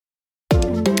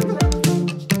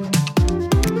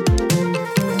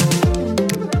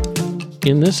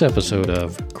In this episode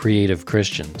of Creative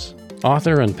Christians,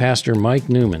 author and pastor Mike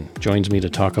Newman joins me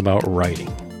to talk about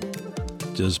writing.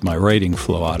 Does my writing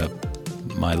flow out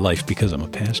of my life because I'm a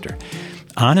pastor?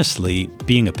 Honestly,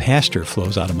 being a pastor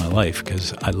flows out of my life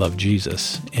because I love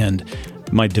Jesus. And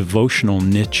my devotional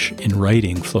niche in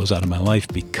writing flows out of my life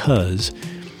because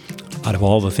out of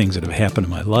all the things that have happened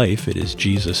in my life, it is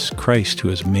Jesus Christ who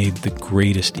has made the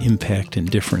greatest impact and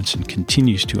difference and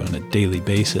continues to on a daily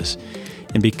basis.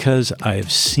 And because I have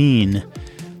seen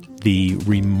the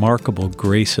remarkable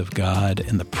grace of God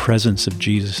and the presence of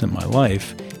Jesus in my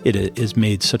life, it has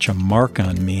made such a mark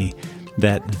on me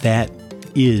that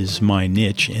is my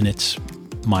niche, and it's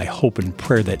my hope and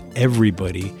prayer that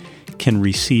everybody can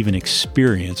receive and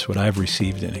experience what I've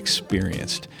received and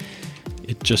experienced.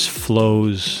 It just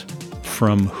flows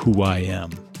from who I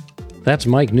am. That's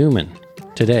Mike Newman,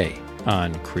 today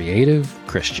on Creative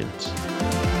Christians.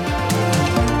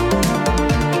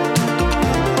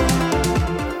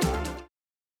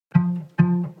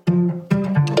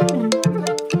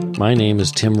 My name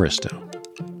is Tim Ristow.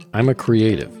 I'm a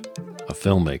creative, a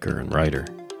filmmaker and writer.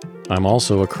 I'm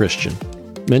also a Christian.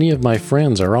 Many of my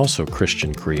friends are also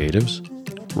Christian creatives,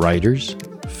 writers,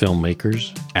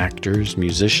 filmmakers, actors,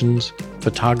 musicians,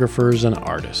 photographers, and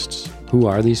artists. Who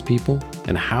are these people,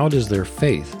 and how does their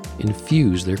faith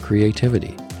infuse their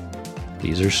creativity?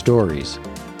 These are stories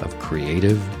of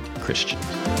creative Christians.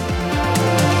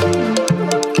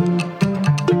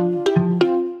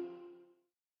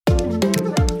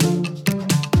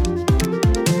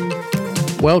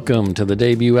 Welcome to the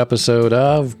debut episode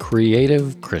of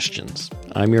Creative Christians.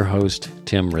 I'm your host,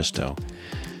 Tim Ristow.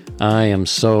 I am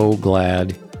so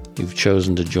glad you've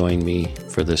chosen to join me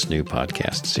for this new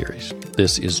podcast series.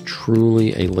 This is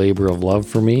truly a labor of love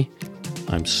for me.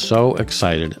 I'm so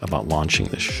excited about launching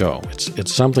this show.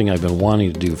 It's something I've been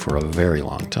wanting to do for a very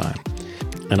long time.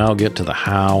 And I'll get to the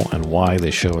how and why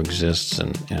the show exists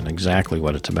and exactly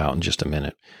what it's about in just a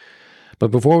minute. But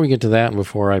before we get to that and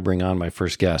before I bring on my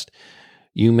first guest,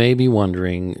 you may be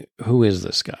wondering, who is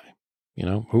this guy?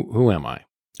 Who am I?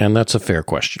 And that's a fair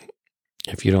question.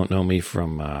 If you don't know me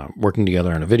from working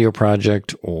together on a video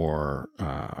project or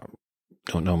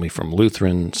don't know me from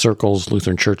Lutheran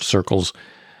church circles,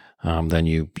 then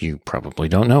you probably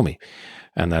don't know me.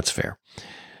 And that's fair.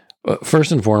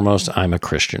 First and foremost, I'm a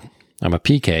Christian. I'm a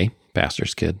PK,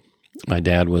 pastor's kid. My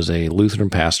dad was a Lutheran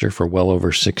pastor for well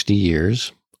over 60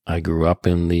 years. I grew up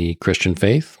in the Christian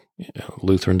faith,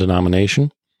 Lutheran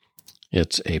denomination.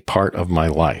 It's a part of my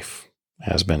life,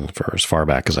 has been for as far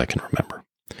back as I can remember.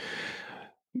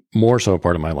 More so a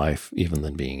part of my life even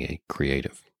than being a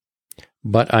creative.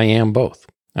 But I am both.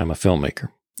 I'm a filmmaker,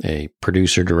 a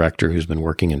producer-director who's been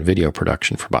working in video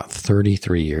production for about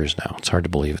 33 years now. It's hard to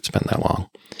believe it's been that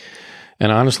long.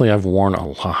 And honestly, I've worn a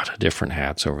lot of different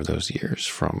hats over those years,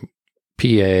 from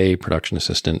PA, production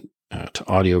assistant, to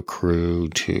audio crew,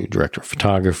 to director of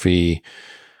photography.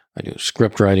 I do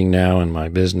script writing now in my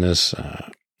business.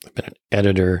 I've been an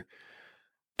editor,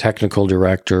 technical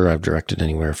director. I've directed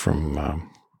anywhere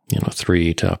from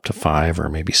 3 to up to 5 or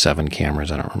maybe 7 cameras.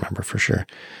 I don't remember for sure.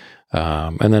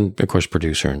 And then, of course,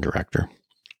 producer and director,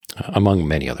 among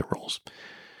many other roles.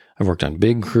 I've worked on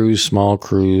big crews, small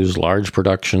crews, large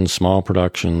productions, small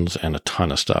productions, and a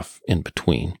ton of stuff in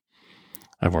between.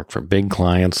 I've worked for big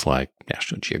clients like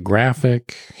National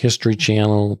Geographic, History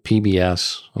Channel,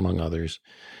 PBS, among others.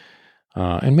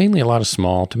 And mainly a lot of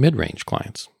small to mid-range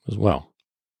clients as well.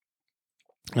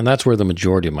 And that's where the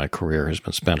majority of my career has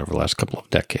been spent over the last couple of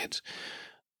decades.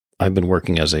 I've been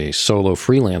working as a solo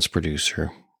freelance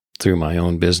producer through my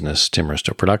own business, Tim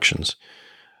Ristow Productions,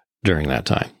 during that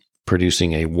time,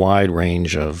 producing a wide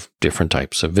range of different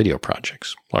types of video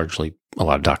projects, largely a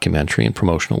lot of documentary and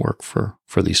promotional work for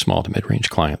these small to mid-range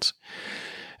clients.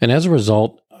 And as a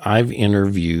result, I've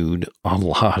interviewed a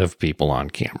lot of people on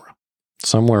camera.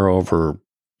 Somewhere over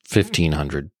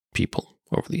 1,500 people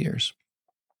over the years.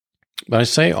 But I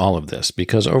say all of this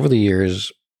because over the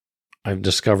years, I've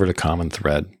discovered a common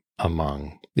thread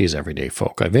among these everyday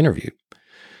folk I've interviewed.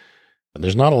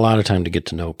 There's not a lot of time to get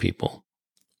to know people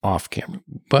off camera,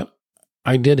 but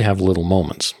I did have little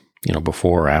moments,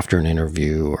 before or after an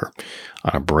interview or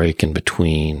on a break in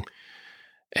between,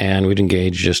 and we'd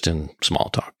engage just in small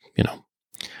talk,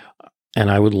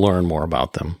 and I would learn more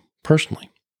about them personally.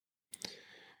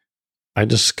 I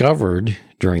discovered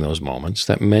during those moments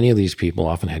that many of these people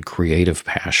often had creative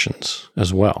passions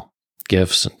as well,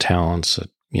 gifts and talents that,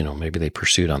 maybe they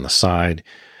pursued on the side,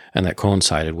 and that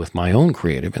coincided with my own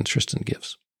creative interest and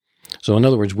gifts. So in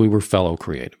other words, we were fellow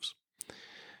creatives.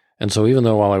 And so even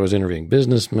though while I was interviewing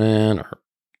businessmen or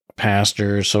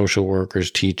pastors, social workers,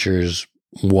 teachers,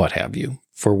 what have you,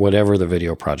 for whatever the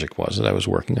video project was that I was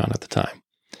working on at the time.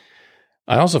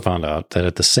 I also found out that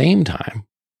at the same time,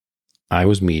 I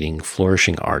was meeting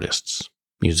flourishing artists,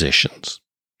 musicians,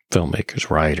 filmmakers,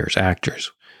 writers,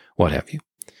 actors, what have you.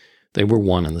 They were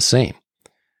one and the same.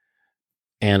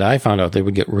 And I found out they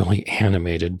would get really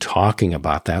animated talking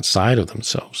about that side of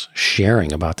themselves,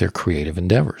 sharing about their creative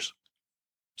endeavors.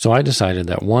 So I decided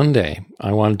that one day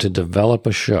I wanted to develop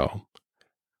a show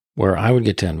where I would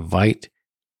get to invite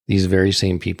these very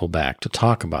same people back to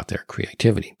talk about their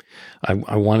creativity. I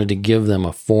wanted to give them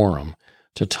a forum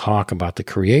to talk about the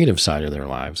creative side of their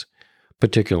lives,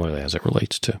 particularly as it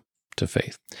relates to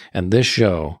faith. And this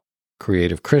show,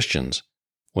 Creative Christians,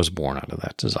 was born out of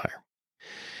that desire.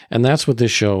 And that's what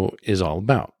this show is all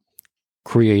about.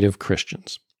 Creative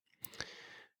Christians.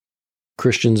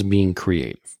 Christians being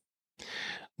creative.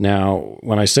 Now,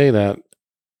 when I say that,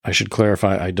 I should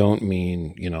clarify, I don't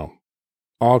mean,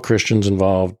 all Christians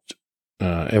involved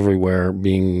everywhere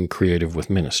being creative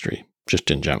with ministry, just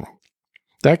in general.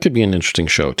 That could be an interesting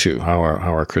show too, how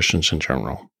are Christians in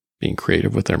general being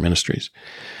creative with their ministries.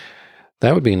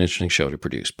 That would be an interesting show to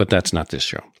produce, but that's not this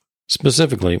show.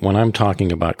 Specifically, when I'm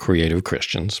talking about creative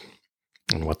Christians,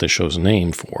 and what this show's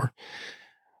named for,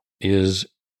 is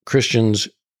Christians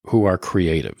who are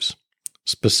creatives,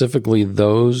 specifically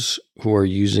those who are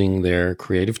using their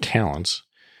creative talents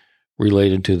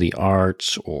related to the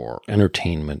arts or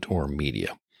entertainment or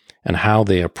media, and how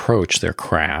they approach their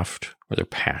craft or their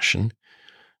passion,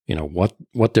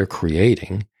 what they're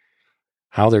creating,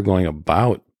 how they're going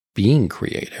about being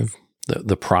creative,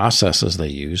 the processes they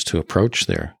use to approach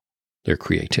their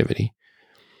creativity,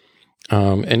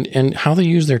 and how they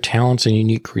use their talents and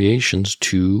unique creations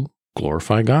to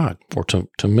glorify God or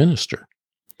to minister.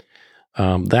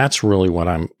 That's really what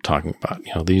I'm talking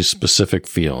about. These specific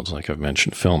fields, like I've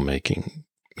mentioned, filmmaking,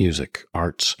 music,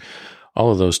 arts,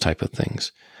 all of those type of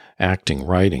things, acting,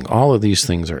 writing, all of these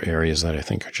things are areas that I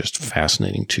think are just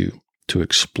fascinating to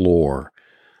explore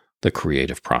the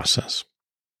creative process.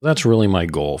 That's really my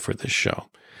goal for this show,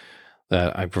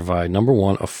 that I provide, number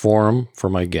one, a forum for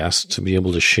my guests to be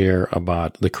able to share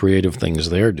about the creative things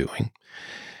they're doing.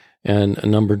 And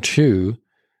number two,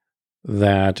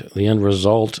 that the end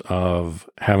result of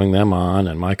having them on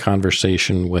and my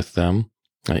conversation with them,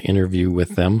 interview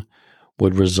with them,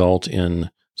 would result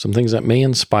in some things that may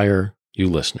inspire you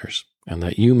listeners, and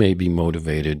that you may be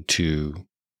motivated to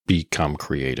become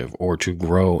creative or to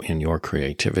grow in your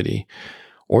creativity,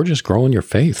 or just grow in your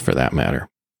faith for that matter.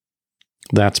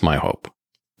 That's my hope.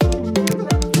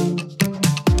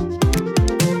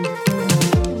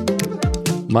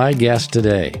 My guest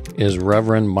today is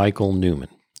Reverend Michael Newman,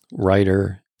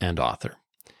 writer and author.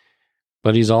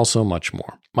 But he's also much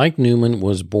more. Mike Newman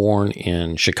was born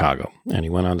in Chicago, and he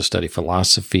went on to study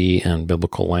philosophy and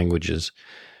biblical languages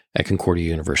at Concordia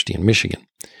University in Michigan,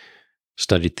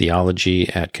 studied theology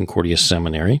at Concordia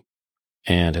Seminary,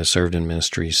 and has served in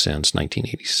ministry since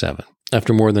 1987.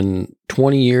 After more than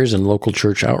 20 years in local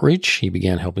church outreach, he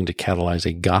began helping to catalyze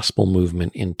a gospel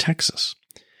movement in Texas.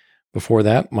 Before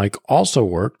that, Mike also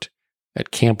worked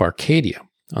at Camp Arcadia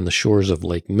on the shores of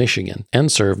Lake Michigan and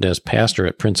served as pastor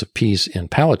at Prince of Peace in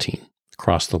Palatine,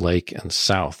 across the lake and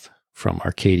south from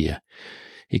Arcadia.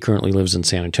 He currently lives in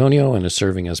San Antonio and is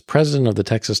serving as president of the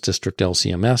Texas District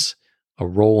LCMS, a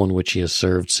role in which he has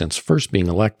served since first being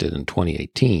elected in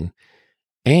 2018,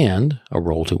 and a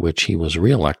role to which he was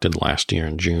reelected last year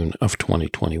in June of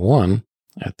 2021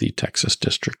 at the Texas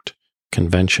District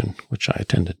Convention, which I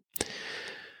attended.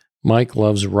 Mike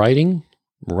loves writing,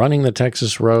 running the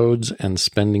Texas roads, and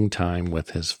spending time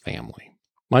with his family.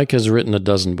 Mike has written a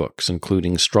dozen books,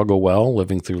 including Struggle Well,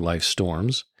 Living Through Life's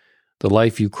Storms, The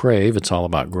Life You Crave, It's All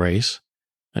About Grace,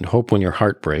 and Hope When Your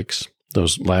Heart Breaks.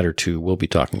 Those latter two we'll be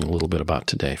talking a little bit about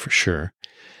today for sure.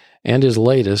 And his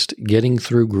latest, Getting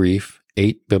Through Grief,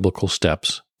 8 Biblical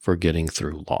Steps for Getting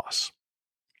Through Loss.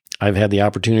 I've had the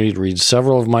opportunity to read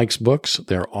several of Mike's books.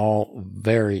 They're all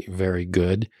very, very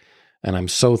good. And I'm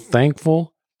so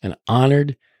thankful and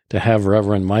honored to have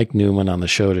Reverend Mike Newman on the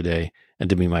show today and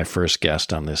to be my first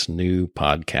guest on this new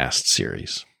podcast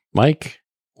series. Mike,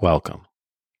 welcome.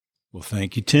 Well,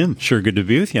 thank you, Tim. Sure good to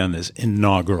be with you on this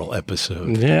inaugural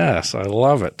episode. Yes, I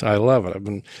love it. I love it. I've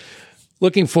been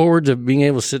looking forward to being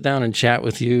able to sit down and chat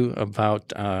with you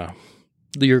about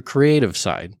your creative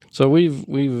side. So we've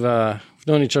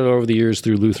known each other over the years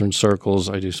through Lutheran circles.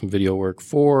 I do some video work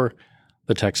for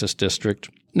the Texas district.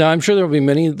 Now, I'm sure there will be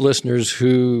many listeners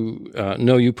who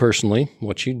know you personally,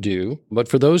 what you do. But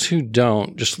for those who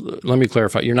don't, just let me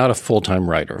clarify. You're not a full-time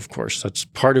writer, of course. That's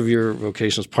part of your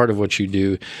vocation. It's part of what you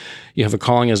do. You have a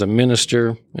calling as a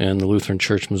minister in the Lutheran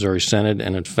Church Missouri Synod.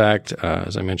 And in fact,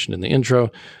 as I mentioned in the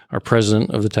intro, are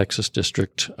president of the Texas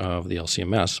district of the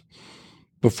LCMS.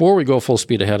 Before we go full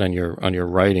speed ahead on your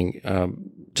writing,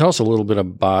 tell us a little bit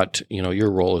about your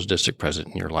role as district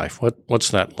president in your life. What's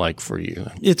that like for you?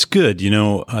 It's good.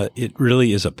 It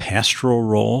really is a pastoral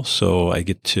role, so I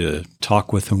get to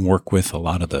talk with and work with a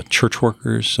lot of the church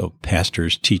workers, so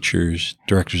pastors, teachers,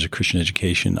 directors of Christian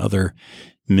education, other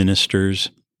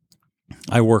ministers.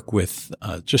 I work with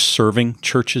just serving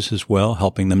churches as well,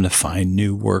 helping them to find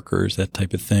new workers, that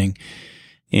type of thing,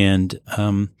 and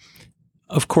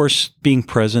of course, being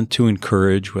present to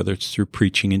encourage, whether it's through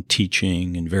preaching and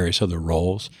teaching and various other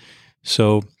roles.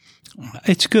 So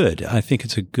it's good. I think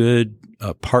it's a good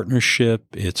partnership.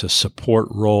 It's a support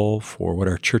role for what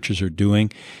our churches are doing.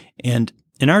 And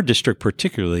in our district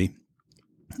particularly,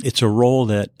 it's a role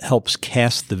that helps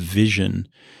cast the vision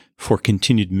for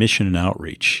continued mission and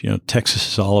outreach.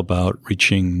 Texas is all about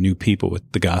reaching new people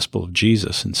with the gospel of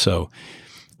Jesus. And so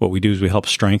what we do is we help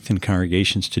strengthen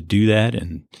congregations to do that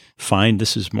and find,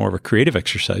 this is more of a creative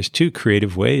exercise too,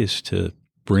 creative ways to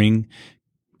bring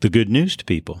the good news to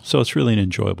people. So it's really an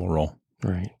enjoyable role.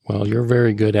 Right. Well, you're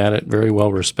very good at it, very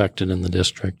well respected in the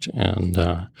district, and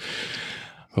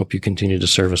hope you continue to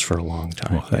serve us for a long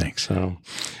time. Well, thanks. So,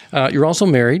 you're also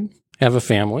married, have a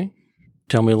family.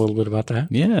 Tell me a little bit about that.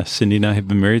 Yeah, Cindy and I have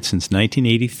been married since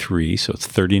 1983, so it's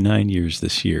 39 years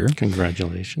this year.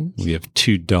 Congratulations. We have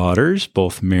 2 daughters,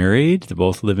 both married. They're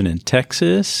both living in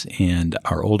Texas, and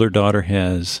our older daughter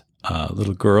has a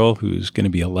little girl who's going to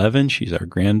be 11. She's our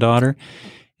granddaughter.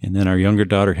 And then our younger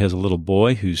daughter has a little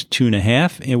boy who's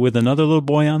 2.5, and with another little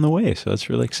boy on the way. So that's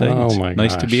really exciting. Oh, my gosh.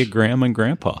 Nice to be a grandma and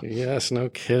grandpa. Yes, no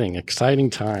kidding. Exciting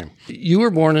time. You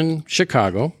were born in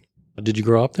Chicago. Did you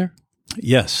grow up there?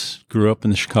 Yes, grew up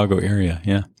in the Chicago area,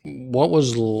 yeah. What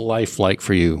was life like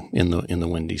for you in the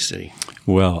Windy City?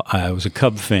 Well, I was a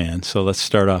Cub fan, so let's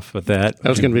start off with that. That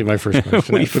was going to be my first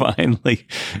question. we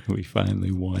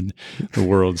finally won the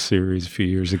World Series a few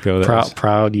years ago.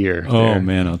 Proud year. Oh, there.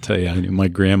 Man, I'll tell you, my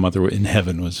grandmother in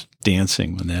heaven was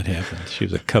dancing when that happened. She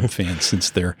was a Cub fan since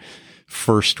their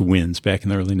first wins back in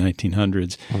the early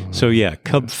 1900s. Oh, so, yeah,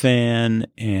 Cub fan,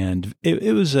 and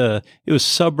it was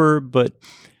suburb, but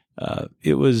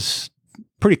it was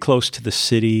pretty close to the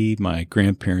city. My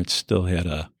grandparents still had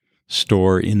a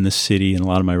store in the city, and a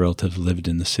lot of my relatives lived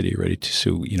in the city already too.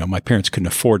 So, my parents couldn't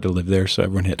afford to live there, so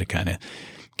everyone had to kind of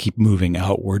keep moving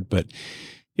outward. But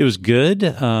it was good,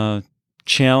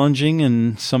 challenging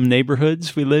in some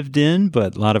neighborhoods we lived in,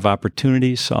 but a lot of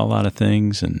opportunities, saw a lot of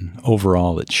things, and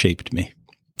overall it shaped me.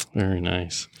 Very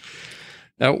nice.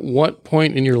 At what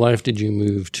point in your life did you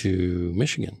move to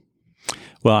Michigan?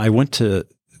 Well, I went to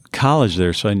college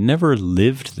there, so I never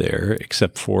lived there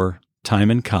except for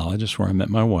time in college. That's where I met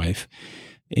my wife.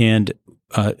 And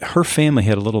her family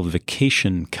had a little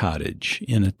vacation cottage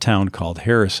in a town called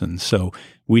Harrison. So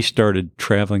we started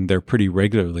traveling there pretty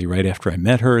regularly right after I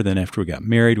met her. Then after we got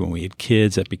married, when we had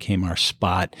kids, that became our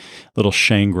spot, little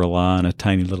Shangri-La on a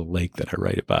tiny little lake that I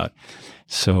write about.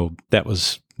 So that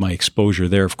was my exposure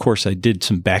there. Of course, I did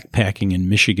some backpacking in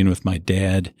Michigan with my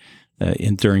dad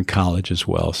during college as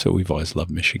well. So we've always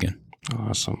loved Michigan.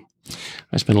 Awesome.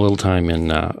 I spent a little time in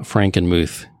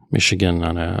Frankenmuth, Michigan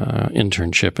on an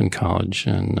internship in college,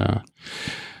 and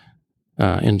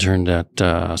interned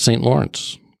at St.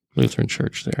 Lawrence Lutheran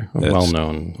Church there,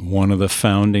 well-known. One of the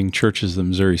founding churches of the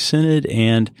Missouri Synod,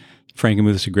 and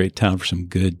Frankenmuth is a great town for some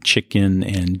good chicken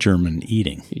and German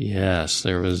eating. Yes,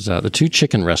 there was the 2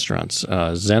 chicken restaurants,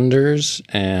 Zender's,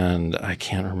 and I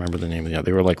can't remember the name of the other.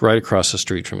 They were like right across the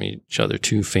street from each other,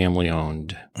 2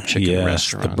 family-owned chicken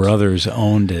restaurants. The brothers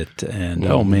owned it, and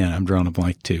oh man, I'm drawing a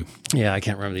blank too. Yeah, I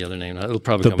can't remember the other name. It'll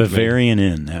probably the Bavarian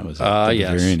Inn. That was it.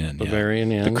 Yes, Bavarian Inn.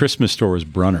 Bavarian Inn. The Christmas store was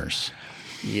Brunner's.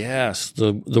 Yes,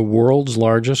 the world's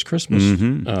largest Christmas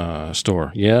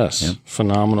store. Yes, yep.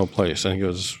 Phenomenal place. I think it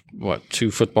was, 2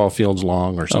 football fields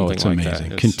long or something like amazing.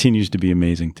 that. It continues to be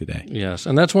amazing today. Yes,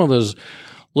 and that's one of those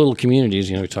little communities.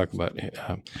 We talk about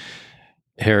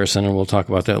Harrison, and we'll talk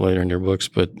about that later in your books,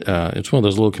 but it's one of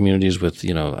those little communities with,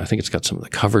 I think it's got some of the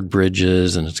covered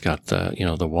bridges, and it's got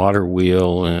the water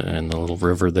wheel and the little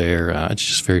river there. It's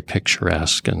just very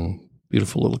picturesque and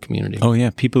beautiful little community. Oh, yeah.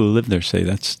 People who live there say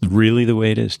that's really the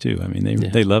way it is, too. I mean,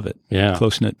 they love it. Yeah.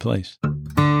 Close-knit place.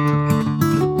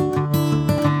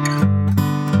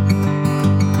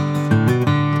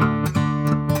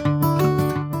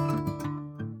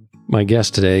 My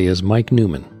guest today is Mike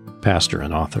Newman, pastor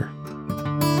and author.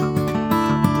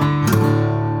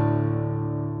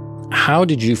 How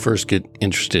did you first get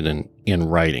interested in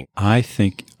writing? I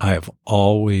think I have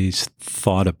always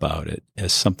thought about it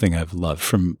as something I've loved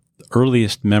from the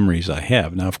earliest memories I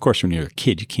have. Now, of course, when you're a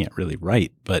kid, you can't really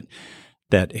write, but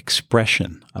that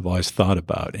expression I've always thought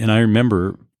about. And I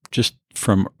remember just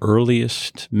from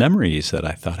earliest memories that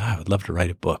I thought, I would love to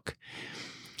write a book.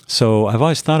 So I've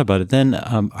always thought about it. Then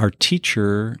our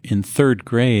teacher in third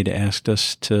grade asked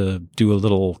us to do a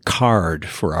little card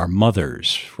for our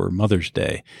mothers for Mother's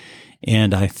Day.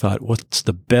 And I thought, what's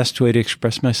the best way to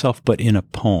express myself but in a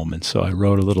poem? And so I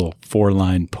wrote a little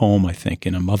 4-line poem, I think,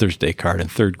 in a Mother's Day card in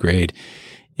third grade.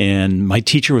 And my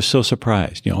teacher was so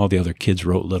surprised. All the other kids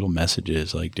wrote little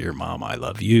messages like, "Dear Mom, I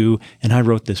love you." And I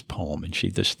wrote this poem, and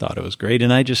she just thought it was great.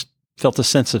 And I just felt a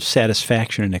sense of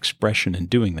satisfaction and expression in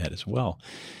doing that as well.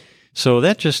 So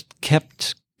that just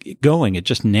kept going. It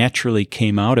just naturally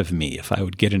came out of me. If I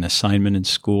would get an assignment in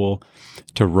school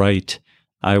to write,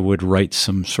 I would write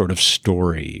some sort of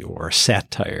story or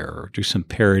satire or do some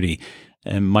parody.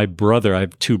 And my brother, I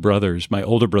have 2 brothers, my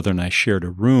older brother and I shared a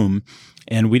room,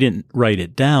 and we didn't write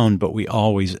it down, but we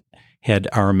always had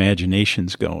our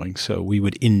imaginations going. So we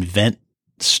would invent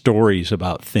stories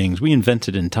about things. We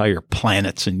invented entire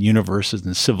planets and universes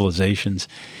and civilizations.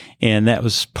 And that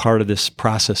was part of this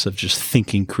process of just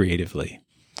thinking creatively.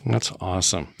 That's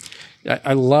awesome.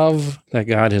 I love that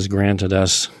God has granted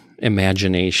us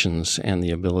imaginations and the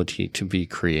ability to be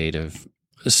creative.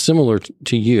 Similar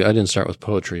to you, I didn't start with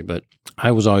poetry, but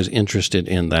I was always interested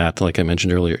in that. Like I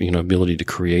mentioned earlier, ability to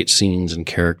create scenes and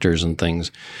characters and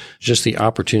things. Just the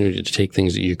opportunity to take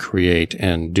things that you create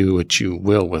and do what you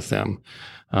will with them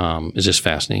is just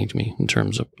fascinating to me in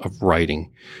terms of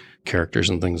writing characters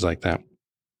and things like that.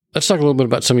 Let's talk a little bit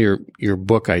about some of your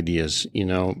book ideas.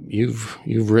 You've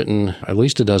written at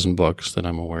least a dozen books that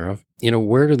I'm aware of.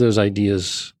 Where do those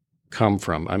ideas come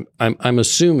from? I'm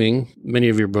assuming many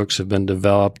of your books have been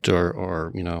developed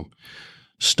or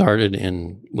started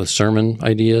with sermon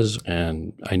ideas.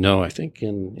 And I think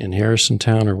in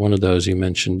Harrisontown or one of those, you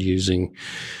mentioned using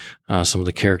some of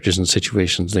the characters and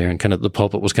situations there, and kind of the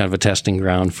pulpit was kind of a testing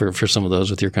ground for some of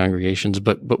those with your congregations.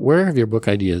 But where have your book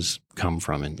ideas come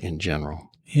from in general?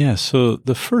 Yeah, so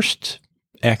the first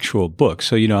actual book,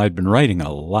 so I'd been writing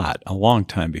a long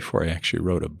time before I actually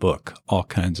wrote a book, all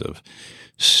kinds of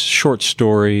short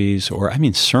stories or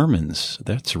sermons.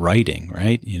 That's writing,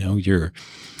 right? You're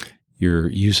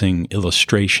using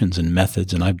illustrations and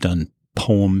methods, and I've done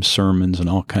poems, sermons, and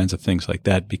all kinds of things like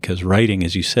that, because writing,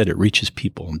 as you said, it reaches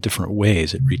people in different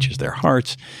ways. It reaches their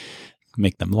hearts,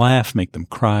 make them laugh, make them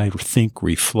cry, think,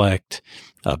 reflect,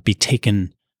 be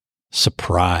taken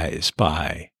surprise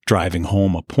by driving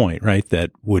home a point, right, that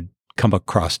would come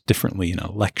across differently in a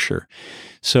lecture.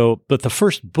 So, but the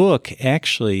first book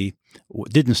actually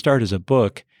didn't start as a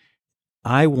book.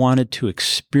 I wanted to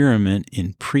experiment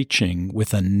in preaching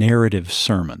with a narrative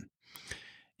sermon.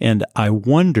 And I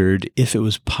wondered if it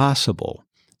was possible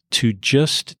to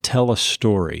just tell a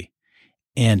story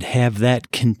and have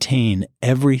that contain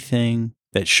everything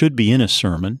that should be in a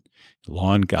sermon,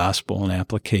 law and gospel and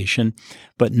application,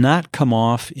 but not come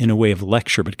off in a way of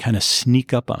lecture, but kind of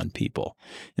sneak up on people.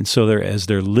 And so as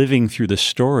they're living through the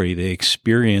story, they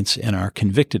experience and are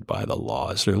convicted by the law.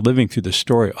 As they're living through the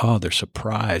story, they're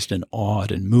surprised and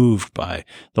awed and moved by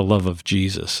the love of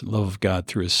Jesus, love of God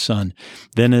through His Son.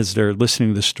 Then as they're listening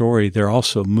to the story, they're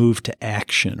also moved to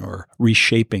action or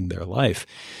reshaping their life.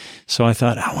 So I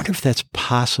thought, I wonder if that's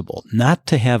possible, not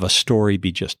to have a story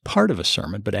be just part of a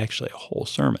sermon, but actually a whole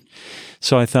sermon.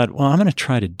 So I thought, well, I'm going to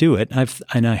try to do it.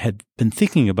 And I had been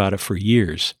thinking about it for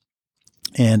years.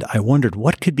 And I wondered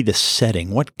what could be the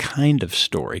setting, what kind of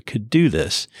story could do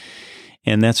this.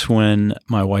 And that's when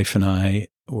my wife and I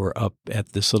were up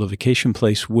at this little vacation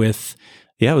place with,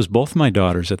 it was both my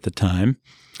daughters at the time,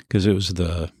 because it was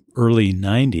the early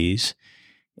 90s.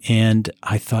 And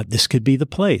I thought this could be the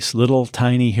place. Little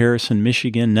tiny Harrison,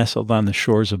 Michigan, nestled on the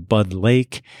shores of Bud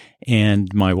Lake.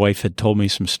 And my wife had told me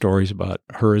some stories about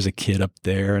her as a kid up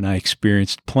there, and I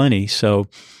experienced plenty. So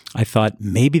I thought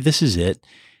maybe this is it,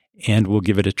 and we'll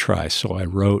give it a try. So I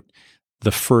wrote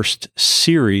the first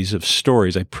series of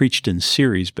stories. I preached in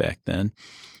series back then.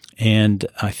 And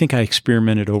I think I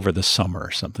experimented over the summer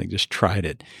or something, just tried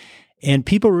it. And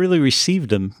people really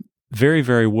received them very,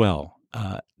 very well.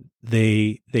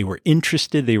 They were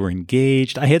interested. They were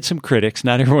engaged. I had some critics.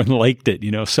 Not everyone liked it.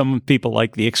 Some people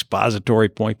like the expository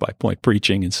point-by-point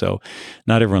preaching, and so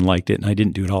not everyone liked it, and I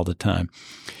didn't do it all the time.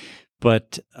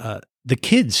 But the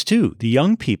kids, too, the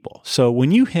young people. So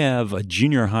when you have a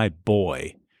junior high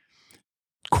boy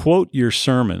quote your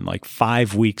sermon like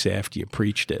 5 weeks after you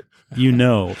preached it. You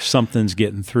know something's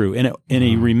getting through. And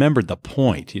he remembered the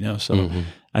point, So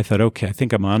I thought, okay, I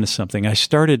think I'm onto something. I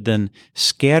started then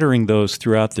scattering those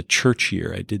throughout the church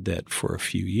year. I did that for a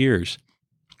few years.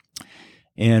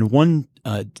 And one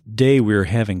day we were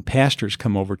having pastors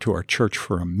come over to our church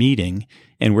for a meeting,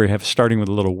 and we were starting with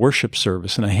a little worship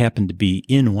service, and I happened to be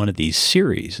in one of these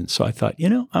series. And so I thought,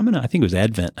 I think it was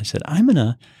Advent. I said, I'm going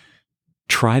to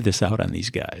try this out on these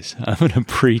guys. I'm going to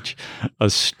preach a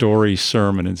story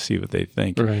sermon and see what they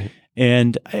think. Right.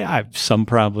 And some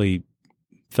probably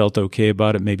felt okay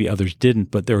about it. Maybe others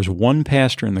didn't. But there was one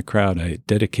pastor in the crowd. I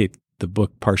dedicate the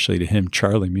book partially to him,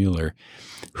 Charlie Mueller,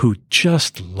 who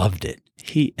just loved it.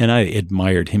 And I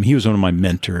admired him. He was one of my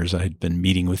mentors. I had been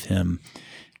meeting with him,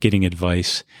 getting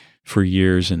advice for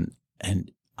years. And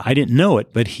I didn't know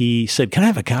it, but he said, "Can I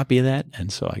have a copy of that?"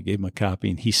 And so I gave him a copy,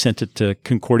 and he sent it to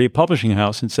Concordia Publishing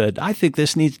House and said, "I think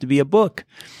this needs to be a book."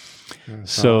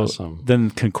 That's awesome. Then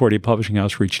Concordia Publishing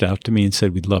House reached out to me and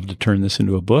said, "We'd love to turn this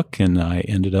into a book." And I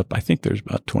ended up, I think there's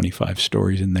about 25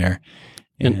 stories in there.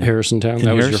 In Harrisontown?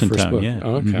 That was your first book? Yeah.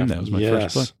 Oh, okay. That was my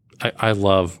first book. I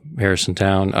love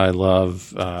Harrisontown.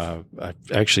 I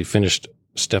actually finished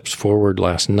Steps Forward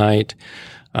last night.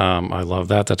 I love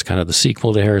that. That's kind of the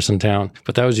sequel to Harrisontown.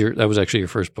 But that was actually your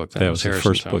first book. That was the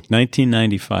first book.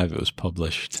 1995 it was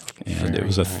published, and it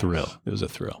was a thrill. It was a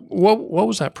thrill. What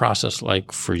was that process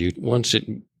like for you once it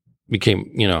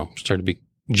became, started to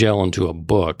gel into a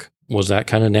book? Was that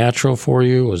kind of natural for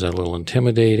you? Was that a little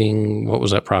intimidating? What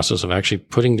was that process of actually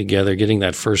putting together, getting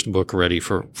that first book ready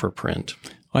for print?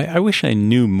 I wish I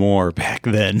knew more back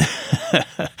then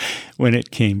when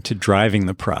it came to driving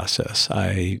the process.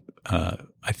 I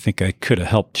think I could have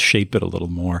helped shape it a little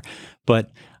more.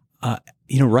 But,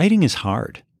 writing is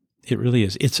hard. It really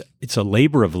is. It's a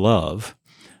labor of love,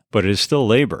 but it is still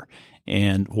labor.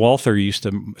 And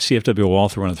C.F.W.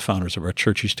 Walther, one of the founders of our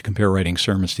church, used to compare writing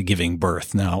sermons to giving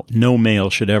birth. Now, no male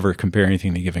should ever compare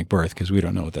anything to giving birth because we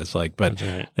don't know what that's like. But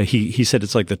that's right. He said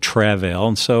it's like the travail.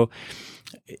 And so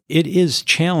it is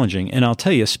challenging. And I'll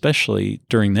tell you, especially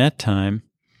during that time,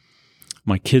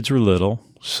 my kids were little.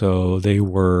 So they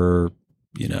were,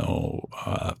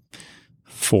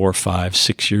 4, 5,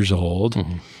 6 years old.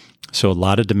 Mm-hmm. So a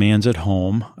lot of demands at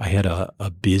home. I had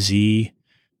a busy,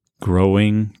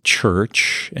 growing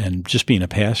church, and just being a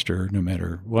pastor, no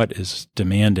matter what, is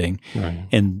demanding. Right.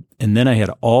 And then I had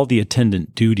all the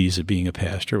attendant duties of being a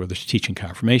pastor, whether it's teaching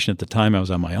confirmation. At the time, I was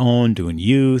on my own doing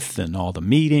youth and all the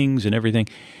meetings and everything.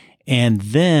 And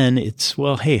then it's,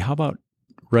 well, hey, how about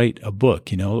write a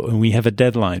book, and we have a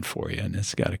deadline for you, and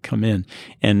it's got to come in.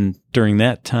 And during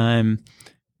that time,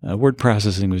 word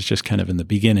processing was just kind of in the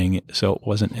beginning, so it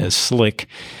wasn't as slick.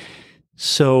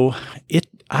 So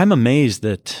I'm amazed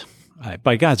that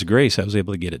by God's grace, I was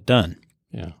able to get it done.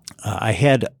 Yeah. I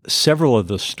had several of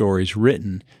those stories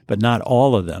written, but not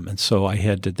all of them. And so I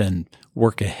had to then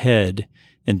work ahead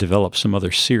and develop some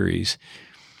other series.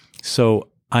 So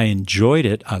I enjoyed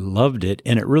it. I loved it.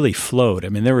 And it really flowed. I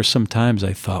mean, there were some times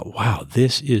I thought, wow,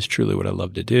 this is truly what I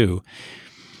love to do.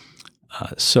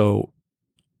 So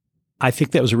I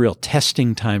think that was a real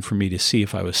testing time for me to see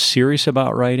if I was serious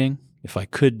about writing, if I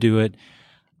could do it.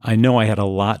 I know I had a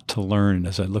lot to learn. And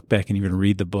as I look back and even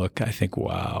read the book, I think,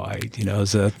 wow,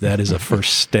 that is a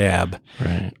first stab.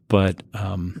 Right. But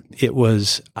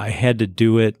I had to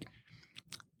do it,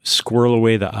 squirrel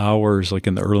away the hours like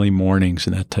in the early mornings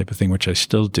and that type of thing, which I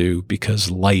still do because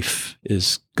life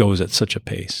goes at such a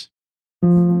pace.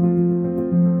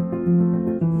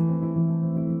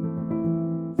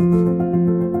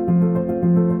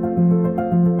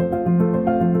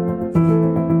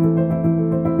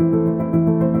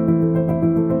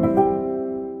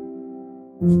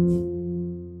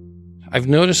 I've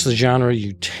noticed the genre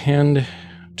you tend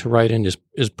to write in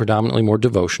is predominantly more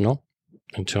devotional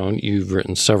in tone. You've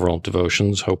written several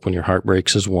devotions. Hope When Your Heart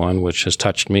Breaks is one, which has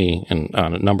touched me on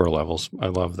a number of levels. I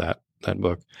love that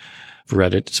book. I've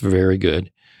read it. It's very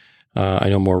good. I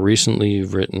know more recently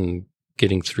you've written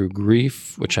Getting Through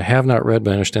Grief, which I have not read,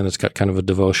 but I understand it's got kind of a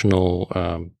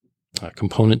devotional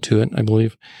component to it, I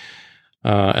believe.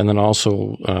 And then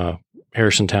also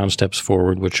Harrisontown Steps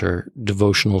Forward, which are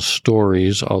devotional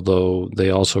stories, although they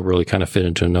also really kind of fit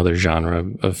into another genre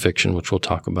of fiction, which we'll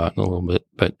talk about in a little bit.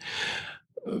 But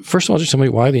first of all, just tell me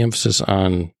why the emphasis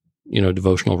on,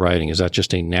 devotional writing. Is that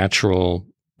just a natural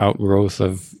outgrowth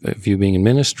of you being in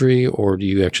ministry, or do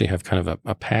you actually have kind of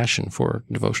a passion for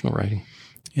devotional writing?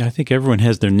 Yeah, I think everyone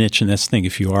has their niche, and that's the thing.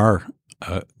 If you are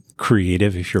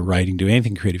creative, if you're writing, do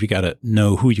anything creative, you got to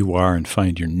know who you are and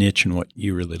find your niche and what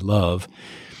you really love.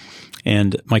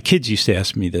 And my kids used to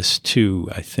ask me this too,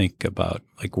 I think, about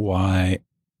like why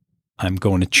I'm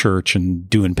going to church and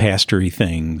doing pastory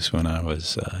things when I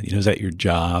was, is that your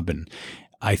job? And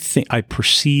I think I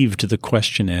perceived the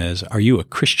question as, are you a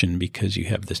Christian because you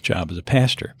have this job as a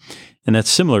pastor? And that's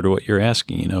similar to what you're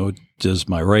asking, does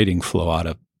my writing flow out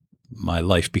of my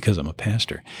life because I'm a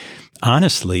pastor?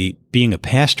 Honestly, being a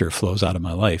pastor flows out of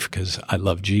my life because I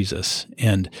love Jesus.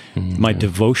 And my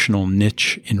devotional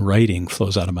niche in writing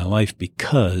flows out of my life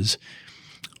because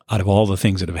out of all the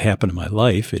things that have happened in my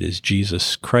life, it is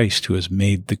Jesus Christ who has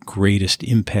made the greatest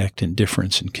impact and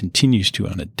difference and continues to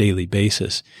on a daily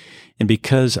basis. And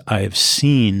because I have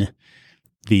seen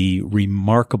the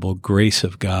remarkable grace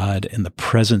of God and the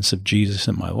presence of Jesus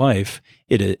in my life,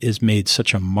 it has made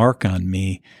such a mark on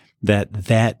me that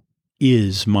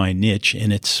is my niche,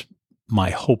 and it's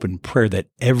my hope and prayer that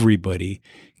everybody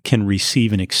can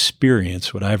receive and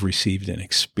experience what I've received and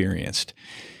experienced.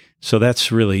 So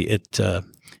that's really it.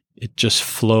 It just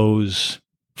flows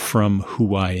from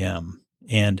who I am.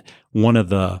 And one of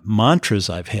the mantras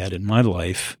I've had in my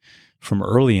life from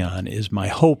early on is my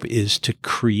hope is to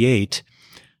create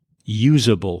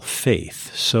usable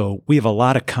faith. So we have a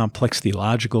lot of complex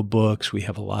theological books. We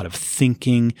have a lot of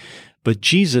thinking. But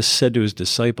Jesus said to his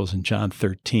disciples in John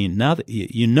 13, now that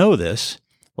you know this,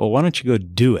 well, why don't you go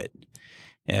do it?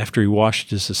 After he washed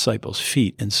his disciples'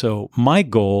 feet. And so my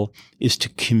goal is to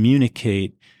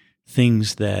communicate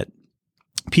things that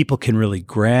people can really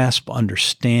grasp,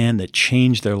 understand, that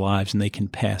change their lives, and they can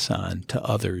pass on to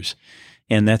others.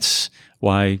 And that's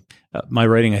why my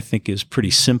writing, I think, is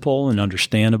pretty simple and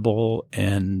understandable,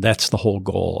 and that's the whole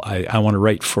goal. I want to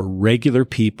write for regular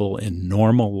people in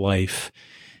normal life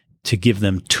to give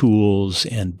them tools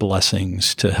and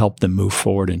blessings to help them move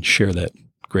forward and share that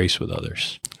grace with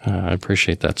others. I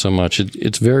appreciate that so much.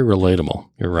 It's very relatable,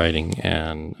 your writing,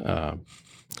 and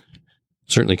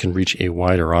certainly can reach a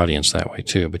wider audience that way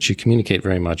too. But you communicate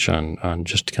very much on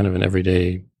just kind of an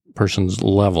everyday person's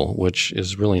level, which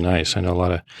is really nice. I know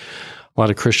a lot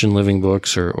of Christian living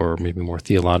books or maybe more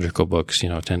theological books,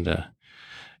 tend to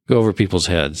go over people's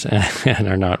heads and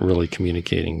are not really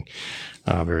communicating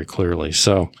very clearly.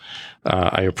 So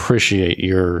I appreciate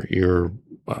your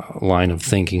line of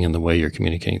thinking and the way you're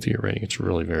communicating through your writing. It's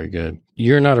really very good.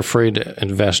 You're not afraid to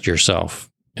invest yourself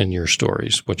in your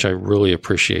stories, which I really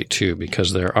appreciate too,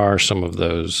 because there are some of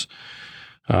those,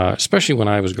 especially when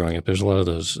I was growing up, there's a lot of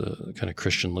those kind of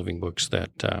Christian living books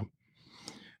that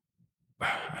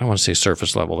I don't want to say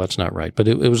surface level, that's not right, but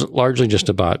it was largely just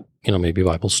about, maybe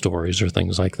Bible stories or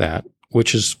things like that,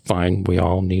 which is fine. We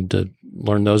all need to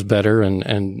learn those better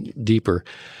and deeper.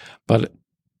 But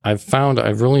I've found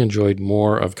I've really enjoyed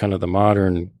more of kind of the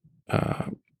modern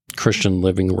Christian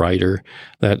living writer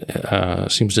that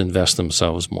seems to invest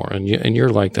themselves more. And you're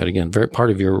like that again. Very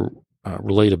part of your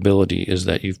relatability is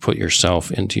that you've put yourself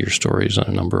into your stories on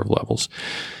a number of levels,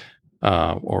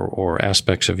 or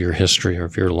aspects of your history or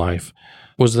of your life.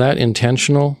 Was that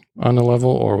intentional on a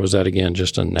level, or was that again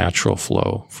just a natural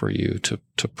flow for you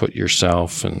to put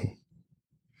yourself and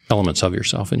elements of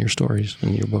yourself in your stories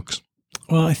and your books?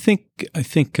 Well, I think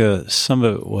some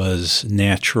of it was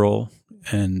natural,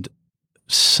 and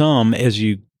some, as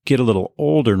you get a little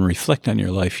older and reflect on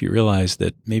your life, you realize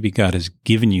that maybe God has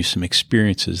given you some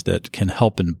experiences that can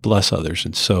help and bless others.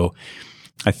 And so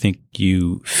I think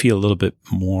you feel a little bit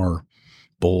more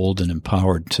bold and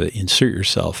empowered to insert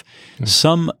yourself. Mm-hmm.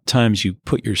 Sometimes you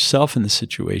put yourself in the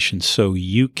situation so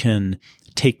you can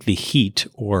take the heat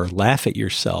or laugh at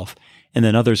yourself, and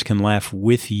then others can laugh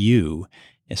with you.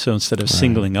 And so instead of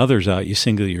singling others out, you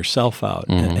single yourself out.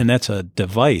 Mm-hmm. And that's a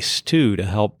device, too, to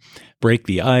help break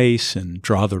the ice and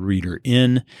draw the reader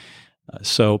in.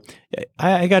 So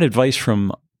I got advice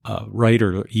from a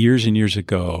writer years and years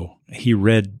ago. He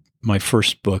read my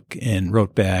first book and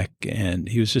wrote back, and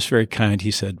he was just very kind.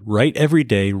 He said, write every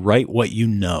day, write what you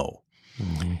know.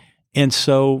 Mm-hmm. And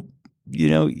so,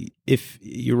 if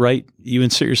you write, you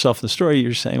insert yourself in the story,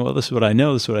 you're saying, well, this is what I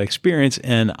know, this is what I experience,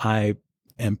 and I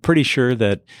am pretty sure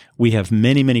that we have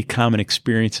many, many common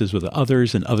experiences with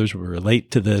others, and others will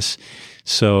relate to this.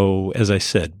 So, as I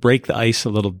said, break the ice a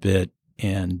little bit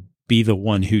and be the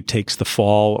one who takes the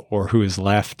fall or who is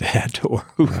laughed at or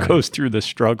who goes through the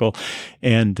struggle.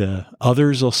 And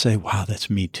others will say, wow, that's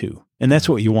me too. And that's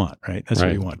what you want, right? That's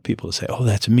what you want people to say, oh,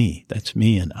 that's me. That's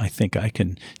me. And I think I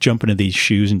can jump into these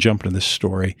shoes and jump into this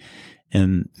story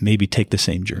and maybe take the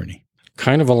same journey.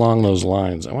 Kind of along those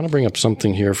lines, I want to bring up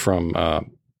something here from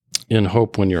In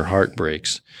Hope When Your Heart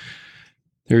Breaks.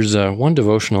 There's one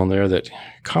devotional in there that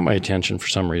caught my attention for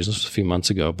some reason. This was a few months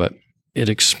ago, but it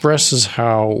expresses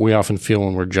how we often feel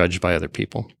when we're judged by other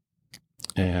people.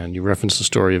 And you reference the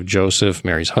story of Joseph,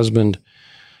 Mary's husband,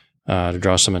 to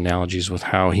draw some analogies with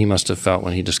how he must have felt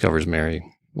when he discovers Mary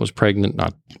was pregnant,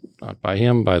 not by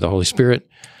him, by the Holy Spirit,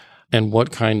 and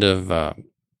what kind of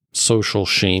social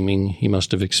shaming he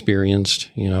must have experienced,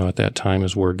 at that time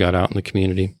as word got out in the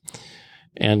community.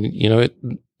 And,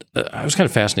 I was kind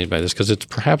of fascinated by this because it's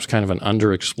perhaps kind of an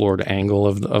underexplored angle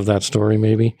of that story,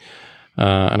 maybe.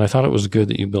 And I thought it was good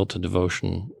that you built a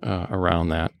devotion around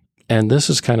that. And this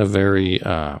is kind of very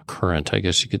current, I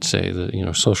guess you could say.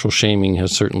 That social shaming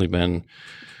has certainly been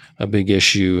a big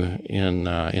issue in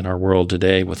our world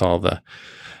today with all the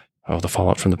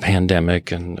fallout from the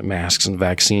pandemic and masks and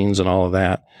vaccines and all of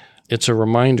that. It's a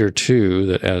reminder too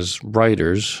that as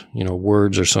writers,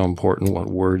 words are so important. What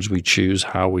words we choose,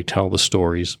 how we tell the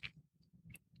stories,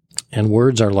 and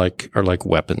words are like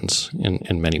weapons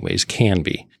in many ways. Can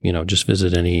be. Just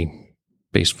visit any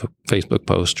Facebook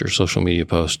post or social media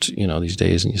post, these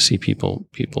days, and you see people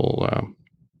you're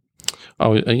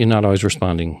not always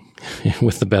responding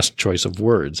with the best choice of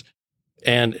words.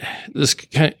 And this,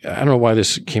 I don't know why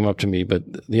this came up to me,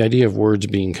 but the idea of words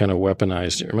being kind of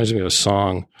weaponized, it reminds me of a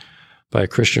song by a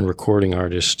Christian recording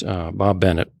artist, Bob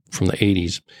Bennett, from the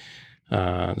 80s,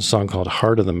 a song called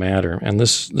Heart of the Matter. And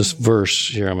this verse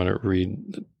here I'm going to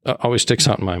read always sticks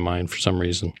out in my mind for some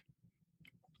reason.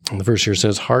 And the verse here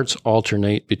says, "Hearts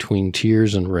alternate between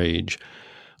tears and rage,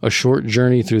 a short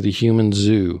journey through the human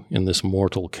zoo in this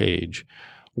mortal cage.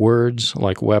 Words,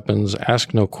 like weapons,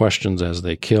 ask no questions as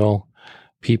they kill.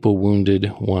 People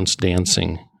wounded, once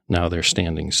dancing, now they're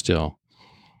standing still."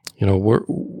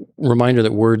 Reminder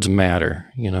that words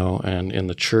matter, and in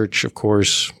the church, of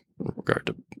course, in regard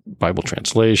to Bible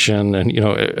translation, and,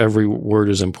 every word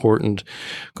is important,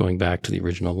 going back to the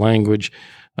original language.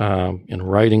 In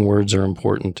writing, words are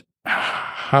important.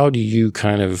 How do you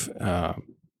kind of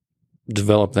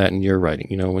develop that in your writing?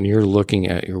 When you're looking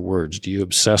at your words, do you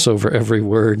obsess over every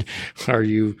word? Are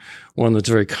you one that's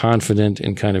very confident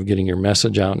in kind of getting your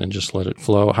message out and just let it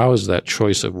flow? How is that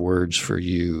choice of words for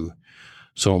you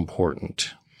so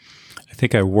important? I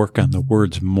think I work on the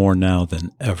words more now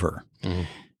than ever. Mm-hmm.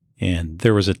 And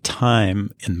there was a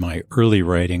time in my early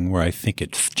writing where I think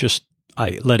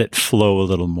I let it flow a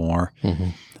little more. Mm-hmm.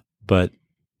 But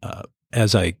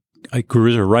as I grew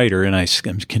as a writer, and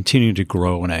I'm continuing to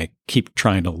grow, and I keep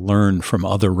trying to learn from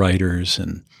other writers,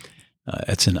 and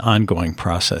it's an ongoing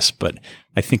process. But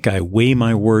I think I weigh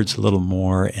my words a little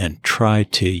more and try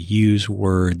to use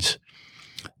words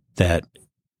that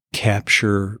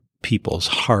capture people's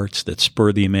hearts, that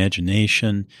spur the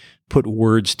imagination, put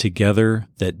words together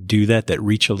that do that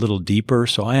reach a little deeper.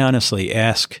 So I honestly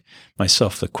ask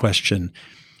myself the question,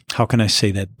 how can I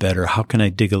say that better? How can I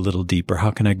dig a little deeper?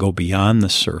 How can I go beyond the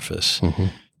surface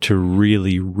to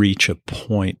really reach a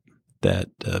point that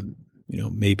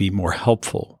may be more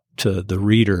helpful to the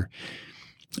reader?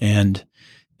 And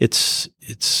it's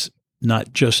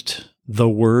not just the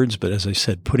words, but as I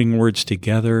said, putting words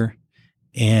together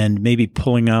and maybe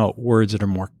pulling out words that are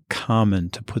more common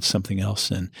to put something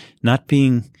else in, not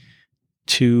being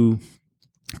too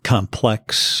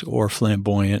complex or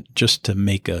flamboyant just to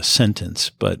make a sentence,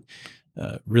 but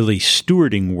really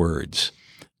stewarding words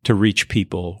to reach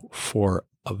people for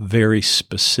a very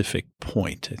specific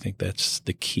point. I think that's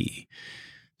the key.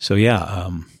 So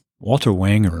Walter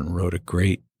Wangerin wrote a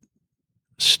great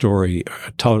story,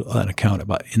 an account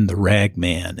about In the Rag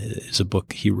Man is a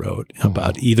book he wrote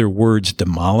about either words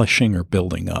demolishing or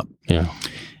building up. Yeah.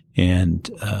 And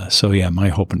my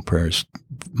hope and prayer is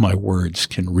my words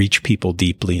can reach people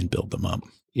deeply and build them up.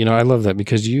 I love that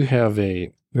because you have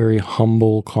a very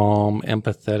humble, calm,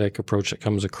 empathetic approach that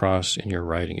comes across in your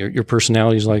writing. Your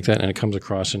personality is like that, and it comes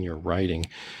across in your writing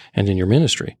and in your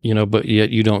ministry, but yet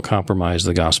you don't compromise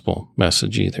the gospel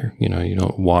message either. You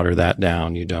don't water that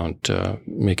down. You don't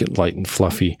make it light and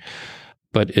fluffy,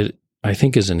 but it, I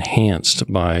think, is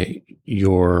enhanced by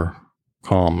your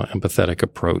calm, empathetic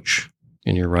approach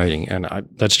in your writing. And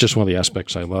that's just one of the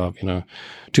aspects I love.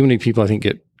 Too many people, I think,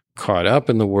 get caught up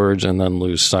in the words and then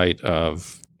lose sight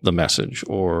of the message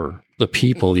or the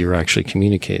people you're actually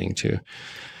communicating to.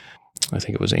 I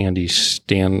think it was Andy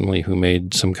Stanley who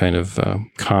made some kind of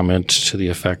comment to the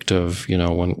effect of,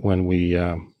 when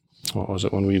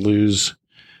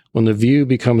the view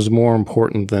becomes more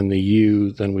important than the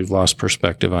you, then we've lost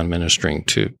perspective on ministering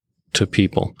to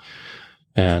people.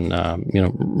 And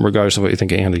regardless of what you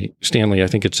think of Andy Stanley, I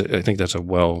think that's a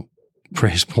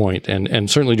well-praised point. And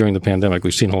certainly during the pandemic,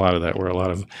 we've seen a lot of that, where a lot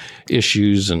of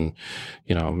issues and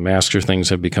masks things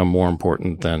have become more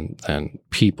important than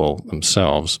people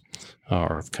themselves,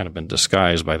 or have kind of been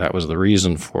disguised by that was the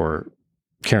reason for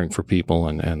caring for people,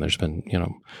 and there's been,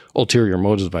 ulterior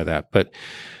motives by that. But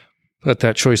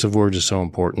that choice of words is so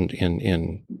important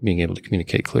in being able to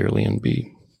communicate clearly and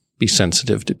be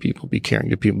sensitive to people, be caring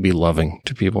to people, be loving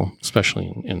to people,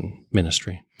 especially in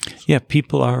ministry. Yeah,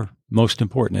 people are most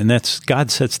important. And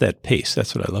God sets that pace.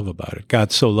 That's what I love about it.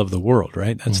 God so loved the world,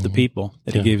 right? That's the people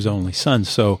that He gave His only Son.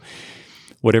 So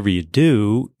whatever you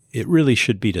do, it really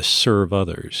should be to serve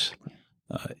others.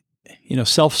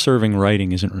 Self-serving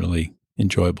writing isn't really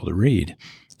enjoyable to read.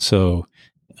 So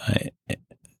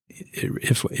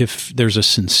if there's a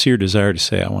sincere desire to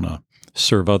say, I want to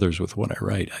serve others with what I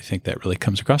write, I think that really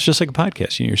comes across just like a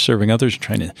podcast. You're serving others,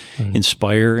 trying to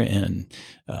inspire and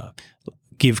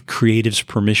give creatives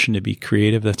permission to be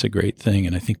creative. That's a great thing,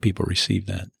 and I think people receive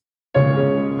that.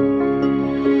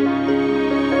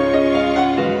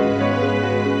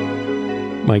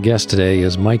 My guest today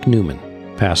is Mike Newman,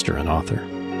 pastor and author.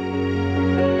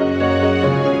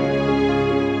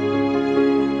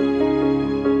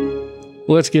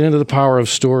 Let's get into the power of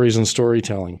stories and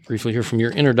storytelling. Briefly here from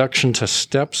your introduction to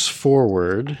Steps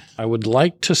Forward, I would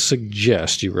like to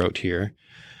suggest, you wrote here,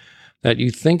 that you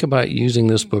think about using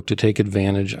this book to take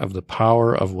advantage of the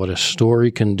power of what a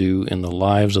story can do in the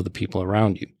lives of the people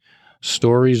around you.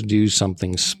 Stories do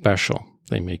something special.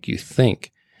 They make you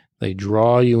think. They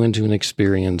draw you into an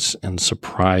experience and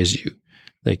surprise you.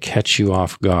 They catch you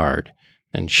off guard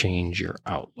and change your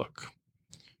outlook.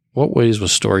 What ways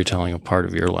was storytelling a part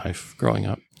of your life growing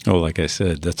up? Oh, like I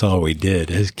said, that's all we did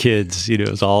as kids. It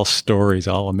was all stories,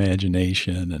 all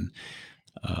imagination.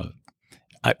 And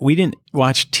we didn't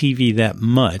watch TV that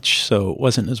much, so it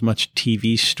wasn't as much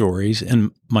TV stories.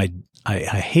 And I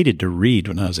hated to read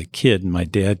when I was a kid, and my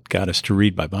dad got us to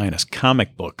read by buying us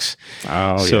comic books.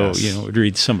 Oh, so, yes. We'd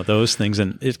read some of those things,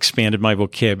 and it expanded my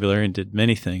vocabulary and did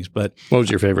many things. But what was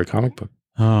your favorite comic book?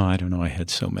 Oh, I don't know. I had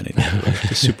so many. The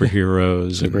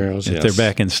superheroes. Yes. They're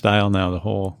back in style now, the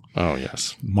whole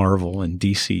Marvel and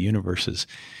DC universes.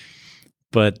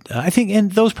 But I think,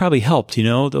 and those probably helped,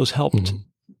 those helped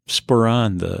spur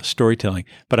on the storytelling.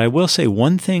 But I will say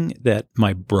one thing that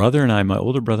my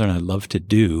older brother and I loved to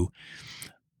do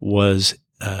was,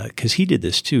 because he did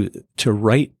this too, to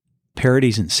write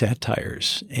parodies and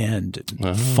satires and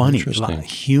funny, a lot of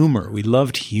humor. We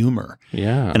loved humor.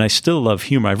 Yeah. And I still love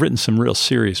humor. I've written some real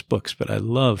serious books, but I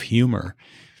love humor.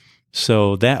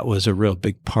 So that was a real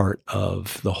big part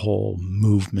of the whole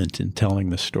movement in telling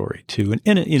the story too.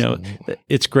 And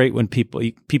it's great when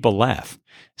people laugh.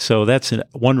 So that's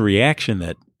one reaction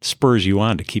that spurs you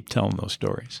on to keep telling those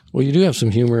stories. Well, you do have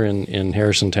some humor in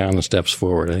Harrisontown and Steps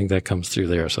Forward. I think that comes through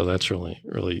there. So that's really,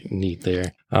 really neat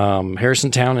there.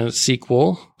 Harrisontown and its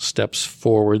sequel, Steps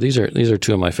Forward. These are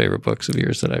two of my favorite books of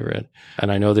yours that I've read.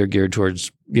 And I know they're geared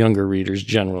towards younger readers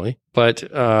generally. But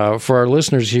for our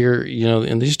listeners here,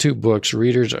 in these two books,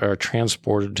 readers are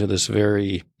transported to this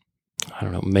very,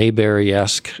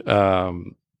 Mayberry-esque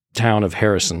town of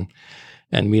Harrison,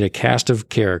 and meet a cast of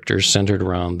characters centered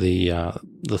around the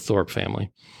Thorpe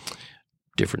family.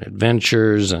 Different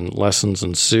adventures and lessons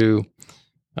ensue.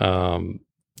 And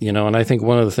I think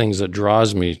one of the things that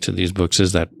draws me to these books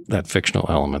is that fictional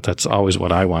element. That's always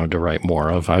what I wanted to write more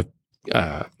of. I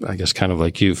guess kind of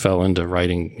like you, fell into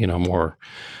writing, more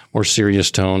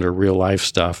serious toned or real life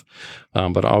stuff,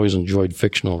 but I always enjoyed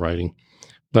fictional writing.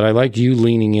 But I like you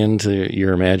leaning into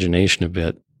your imagination a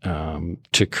bit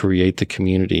to create the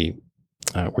community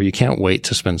where you can't wait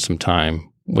to spend some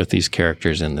time with these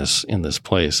characters in this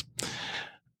place.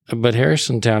 But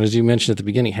Harrisontown, as you mentioned at the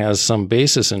beginning, has some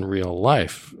basis in real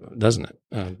life, doesn't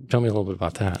it? Tell me a little bit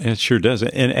about that. It sure does.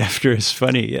 And after, it's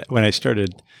funny, when I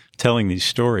started telling these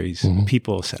stories,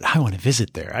 people said, I want to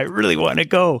visit there. I really want to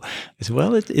go. I said,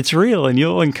 well, it's real, and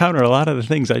you'll encounter a lot of the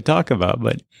things I talk about,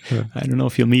 but I don't know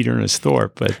if you'll meet Ernest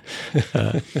Thorpe, but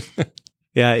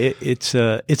yeah, it's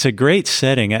a great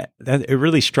setting. It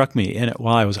really struck me. And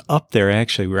while I was up there,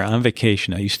 actually, we were on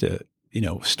vacation. I used to,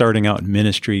 starting out in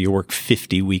ministry, you work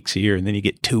 50 weeks a year, and then you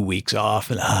get 2 weeks off,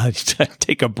 and just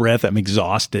take a breath. I'm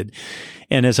exhausted.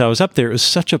 And as I was up there, it was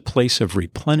such a place of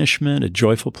replenishment, a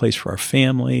joyful place for our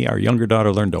family. Our younger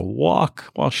daughter learned to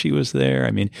walk while she was there.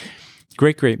 I mean,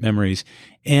 great memories.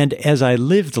 And as I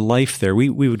lived life there, we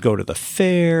would go to the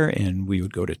fair and we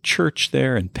would go to church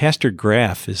there. And Pastor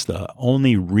Graff is the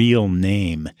only real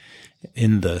name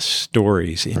in the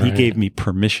stories. And he gave me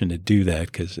permission to do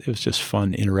that because it was just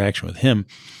fun interaction with him.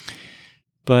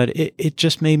 But it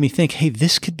just made me think, hey,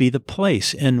 this could be the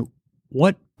place. And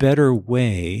what better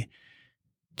way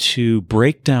to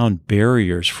break down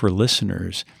barriers for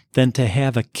listeners than to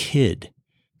have a kid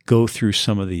go through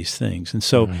some of these things. And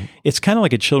so it's kind of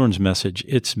like a children's message.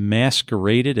 It's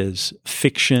masqueraded as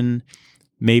fiction,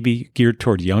 maybe geared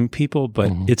toward young people,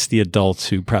 but it's the adults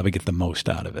who probably get the most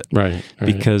out of it. Right.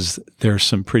 Because there's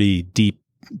some pretty deep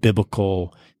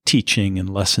biblical teaching and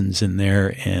lessons in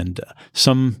there, and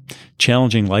some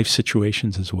challenging life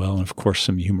situations as well, and of course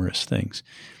some humorous things.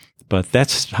 But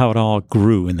that's how it all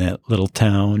grew in that little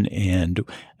town, and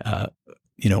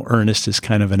Ernest is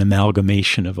kind of an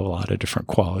amalgamation of a lot of different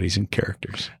qualities and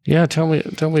characters. Yeah, tell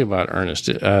me about Ernest.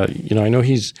 I know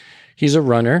he's a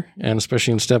runner, and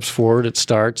especially in Steps Forward, it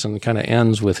starts and kind of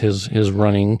ends with his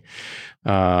running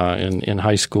in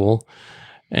high school.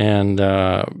 And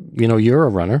you're a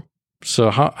runner,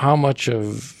 so how much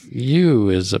of you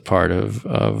is a part of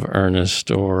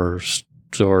Ernest, or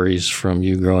stories from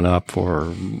you growing up, or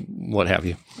what have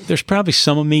you? There's probably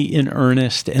some of me in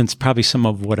Ernest, and it's probably some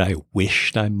of what I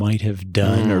wished I might have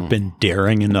done or been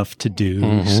daring enough to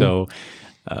do. So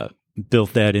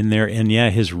built that in there. And yeah,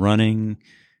 his running,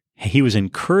 he was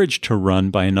encouraged to run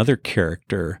by another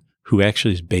character who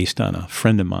actually is based on a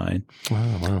friend of mine.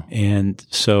 Oh, wow. And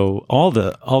so all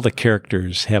the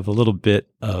characters have a little bit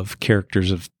of characters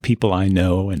of people I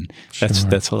know, and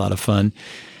that's a lot of fun.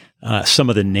 Some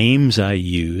of the names I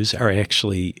use are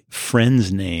actually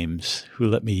friends' names who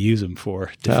let me use them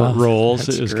for different roles.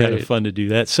 It was kind of fun to do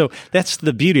that. So that's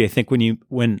the beauty, I think,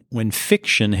 when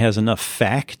fiction has enough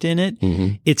fact in it,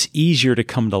 it's easier to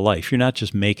come to life. You're not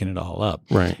just making it all up.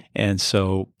 Right. And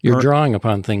so you're drawing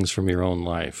upon things from your own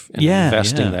life and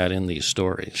investing that in these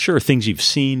stories. Sure, things you've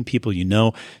seen, people you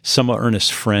know. Some of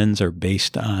Ernest's friends are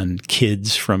based on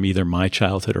kids from either my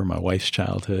childhood or my wife's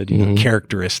childhood,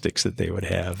 characteristics that they would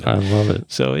have. I love it.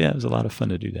 So yeah, it was a lot of fun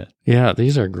to do that. Yeah,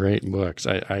 these are great books.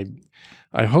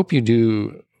 I hope you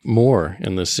do more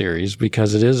in this series,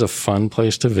 because it is a fun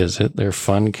place to visit. They're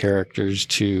fun characters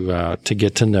to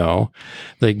get to know.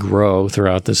 They grow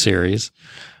throughout the series,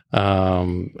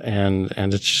 and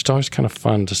it's just always kind of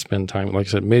fun to spend time. Like I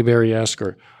said, Mayberry-esque,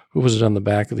 or who was it on the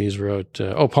back of these? Wrote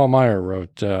Paul Meyer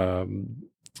wrote.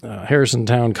 Harrison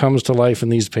Town comes to life in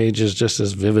these pages just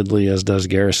as vividly as does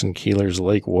Garrison Keillor's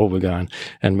Lake Wobegon,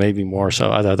 and maybe more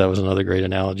so. I thought that was another great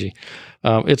analogy.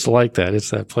 It's like that. It's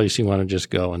that place you want to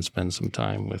just go and spend some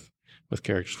time with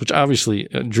characters, which obviously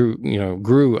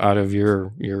grew out of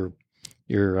your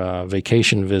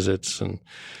vacation visits. And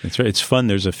that's right. It's fun.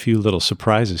 There's a few little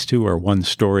surprises too, where one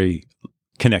story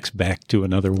connects back to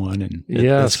another one, and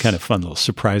that's kind of fun, little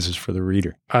surprises for the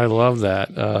reader. I love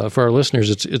that. For our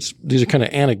listeners, it's these are kind of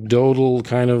anecdotal,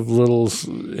 kind of little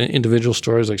individual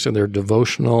stories. Like I said, they're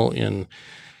devotional in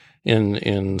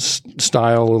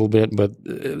style a little bit, but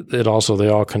they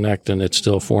all connect, and it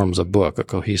still forms a book, a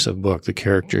cohesive book. The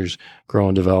characters grow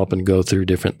and develop and go through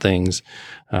different things,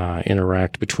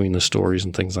 interact between the stories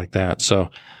and things like that. So,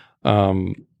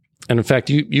 and in fact,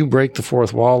 you break the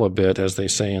fourth wall a bit, as they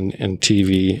say in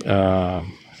TV. I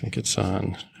think it's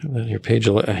on your page,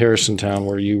 Harrison Town,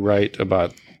 where you write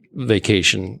about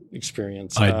vacation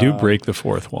experience. I do break the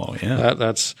fourth wall. Yeah,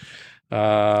 that's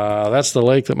the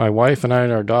lake that my wife and I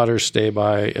and our daughters stay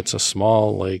by. It's a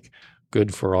small lake,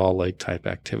 good for all lake type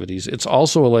activities. It's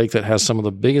also a lake that has some of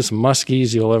the biggest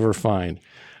muskies you'll ever find.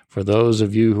 For those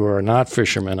of you who are not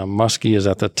fishermen, a muskie is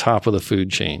at the top of the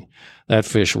food chain. That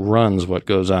fish runs what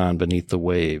goes on beneath the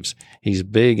waves. He's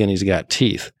big and he's got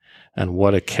teeth. And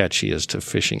what a catch he is to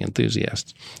fishing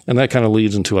enthusiasts. And that kind of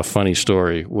leads into a funny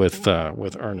story with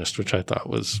Ernest, which I thought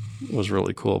was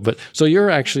really cool. But so you're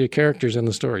actually characters in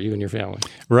the story, you and your family.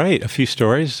 Right. A few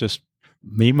stories, just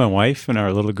me, my wife, and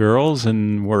our little girls,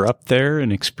 and we're up there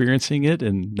and experiencing it,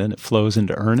 and then it flows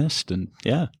into Ernest, and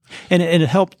yeah. And it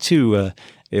helped too,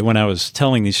 when I was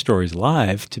telling these stories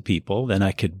live to people, then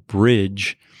I could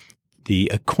bridge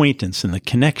the acquaintance and the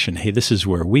connection. Hey, this is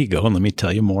where we go, and let me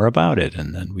tell you more about it.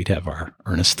 And then we'd have our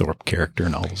Ernest Thorpe character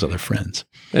and all those other friends.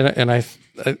 And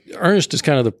Ernest is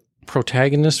kind of the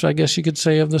protagonist, I guess you could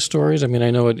say, of the stories. I mean,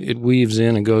 I know it weaves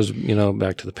in and goes,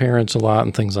 back to the parents a lot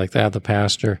and things like that, the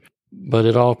pastor. But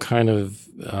it all kind of,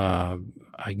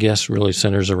 I guess, really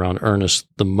centers around Ernest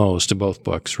the most in both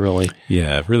books, really.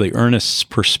 Yeah, really Ernest's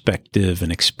perspective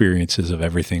and experiences of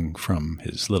everything from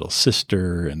his little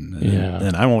sister. And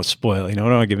I won't spoil, I don't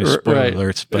want to give you spoiler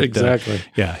alerts. But exactly.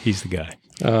 Yeah, he's the guy.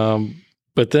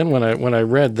 But then when I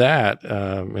read that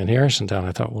in Harrison Town,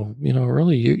 I thought, well,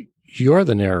 really, you're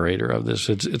the narrator of this.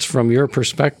 It's from your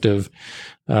perspective,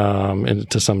 and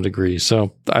to some degree.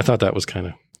 So I thought that was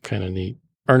kind of neat.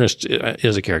 Ernest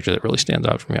is a character that really stands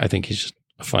out for me. I think he's just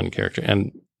a fun character.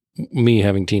 And me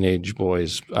having teenage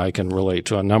boys, I can relate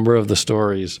to a number of the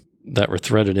stories that were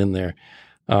threaded in there.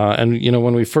 And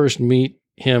when we first meet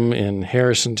him in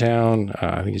Harrison Town,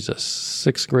 I think he's a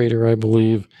 6th grader, I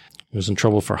believe. He was in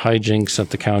trouble for hijinks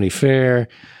at the county fair.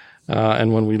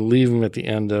 And when we leave him at the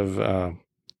end of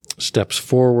Steps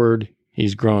Forward,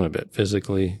 he's grown a bit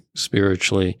physically,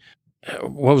 spiritually.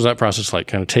 What was that process like,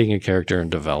 kind of taking a character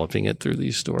and developing it through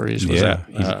these stories? Was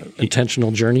that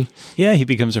intentional journey? Yeah, he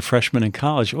becomes a freshman in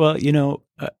college. Well,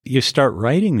 you start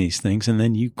writing these things and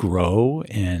then you grow.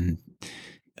 And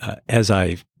as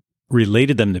I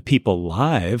related them to people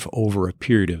live over a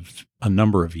period of a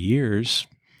number of years,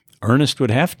 Ernest would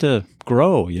have to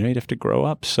grow, he'd have to grow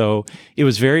up. So it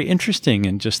was very interesting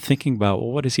and just thinking about,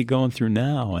 well, what is he going through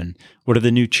now? And what are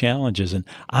the new challenges? And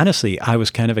honestly, I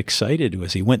was kind of excited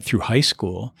as he went through high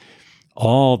school,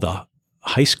 all the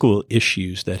high school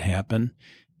issues that happen.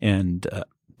 And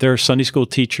there are Sunday school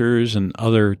teachers and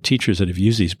other teachers that have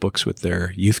used these books with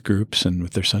their youth groups and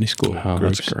with their Sunday school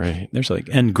groups. That's great. There's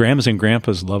and grandmas and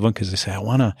grandpas love them because they say, I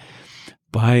want to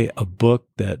buy a book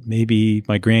that maybe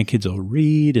my grandkids will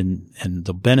read and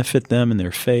they'll benefit them in their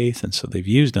faith. And so they've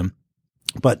used them.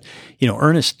 But,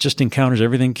 Ernest just encounters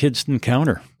everything kids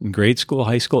encounter in grade school,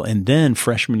 high school, and then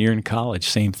freshman year in college,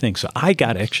 same thing. So I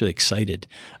got actually excited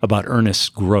about Ernest's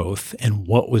growth and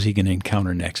what was he going to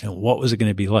encounter next and what was it going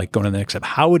to be like going to the next step?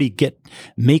 How would he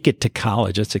make it to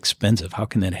college? That's expensive. How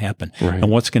can that happen? Right. And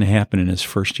what's going to happen in his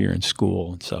first year in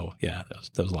school? And so, yeah, that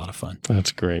was a lot of fun.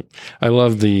 That's great. I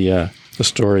love the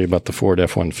story about the Ford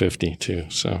F-150 too.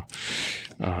 So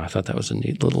I thought that was a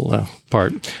neat little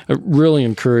part. I really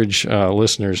encourage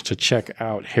listeners to check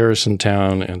out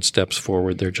Harrisontown and Steps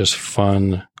Forward. They're just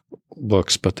fun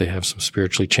books, but they have some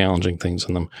spiritually challenging things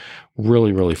in them.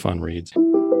 Really, really fun reads.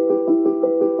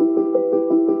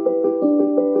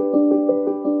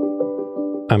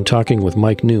 I'm talking with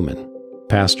Mike Newman,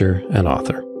 pastor and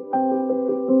author.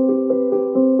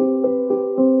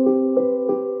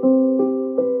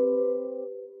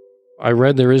 I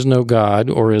read There Is No God,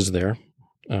 or Is There?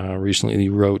 Recently he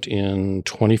wrote in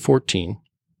 2014.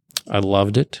 I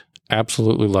loved it.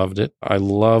 Absolutely loved it. I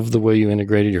love the way you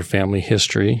integrated your family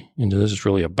history into this. It's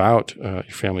really about your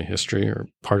family history, or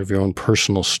part of your own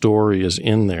personal story is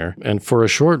in there. And for a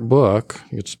short book,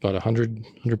 it's about 100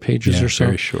 pages or so.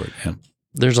 Very short, yeah.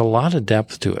 There's a lot of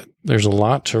depth to it. There's a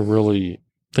lot to really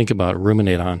think about,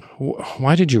 ruminate on.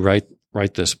 Why did you write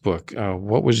this book?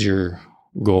 What was your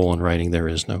goal in writing There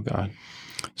Is No God?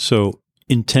 So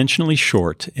intentionally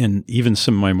short, and even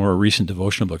some of my more recent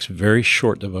devotional books, very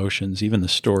short devotions, even the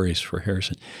stories for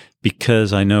Harrison,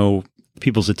 because I know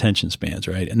people's attention spans,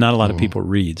 right? And not a lot of people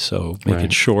read, so make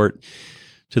it short,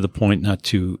 to the point, not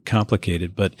too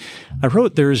complicated. But I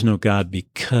wrote There Is No God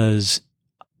because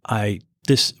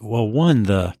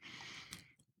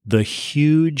the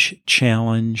huge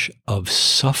challenge of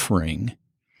suffering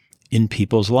in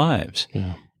people's lives.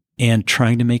 Yeah. And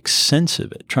trying to make sense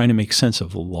of it, trying to make sense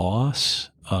of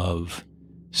loss, of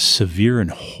severe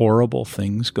and horrible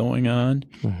things going on.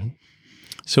 Mm-hmm.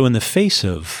 So in the face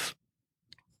of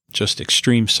just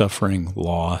extreme suffering,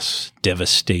 loss,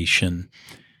 devastation,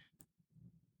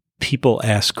 people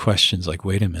ask questions like,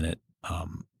 wait a minute,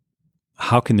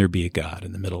 how can there be a God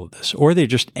in the middle of this? Or they're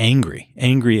just angry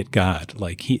at God,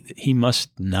 like he must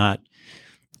not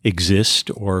exist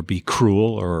or be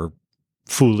cruel or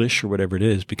foolish or whatever it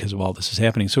is because of all this is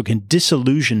happening. So it can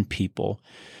disillusion people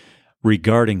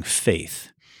regarding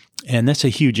faith. And that's a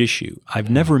huge issue. I've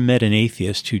never met an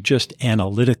atheist who just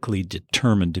analytically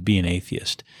determined to be an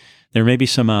atheist. There may be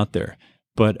some out there,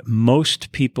 but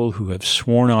most people who have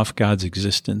sworn off God's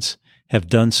existence have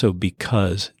done so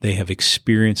because they have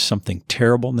experienced something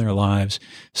terrible in their lives,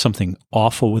 something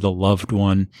awful with a loved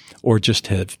one, or just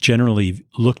have generally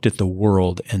looked at the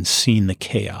world and seen the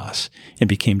chaos and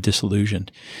became disillusioned.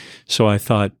 So I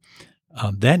thought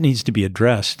that needs to be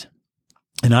addressed.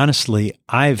 And honestly,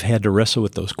 I've had to wrestle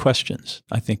with those questions.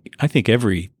 I think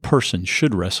every person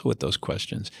should wrestle with those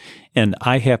questions. And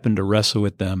I happen to wrestle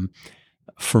with them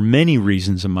for many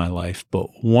reasons in my life, but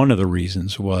one of the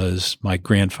reasons was my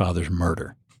grandfather's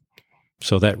murder.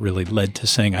 So that really led to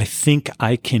saying, I think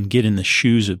I can get in the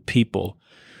shoes of people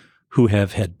who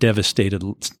have had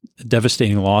devastating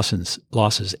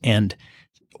losses and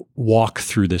walk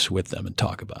through this with them and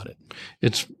talk about it.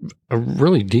 It's a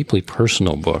really deeply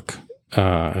personal book.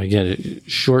 Again,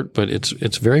 it's short, but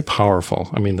it's very powerful.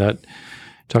 I mean,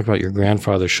 talk about your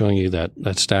grandfather showing you that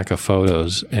stack of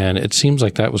photos, and it seems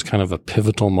like that was kind of a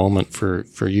pivotal moment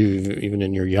for you, even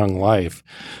in your young life.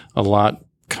 A lot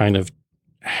kind of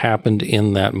happened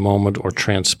in that moment or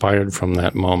transpired from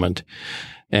that moment.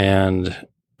 And,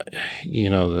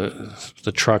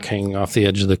 the truck hanging off the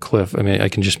edge of the cliff, I mean, I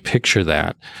can just picture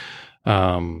that.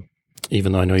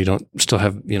 Even though I know you don't still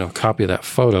have, a copy of that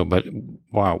photo, but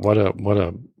wow, what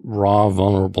a raw,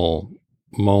 vulnerable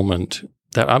moment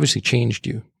that obviously changed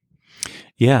you.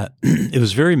 Yeah, it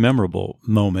was a very memorable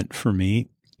moment for me,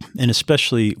 and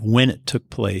especially when it took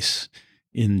place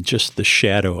in just the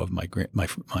shadow of my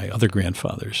other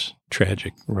grandfather's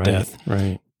tragic death.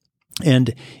 Right.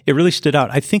 And it really stood out.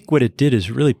 I think what it did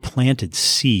is really planted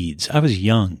seeds. I was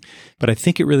young, but I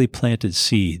think it really planted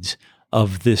seeds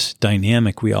of this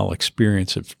dynamic we all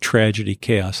experience of tragedy,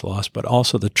 chaos, loss, but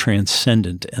also the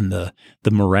transcendent and the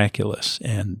miraculous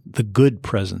and the good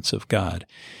presence of God.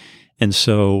 And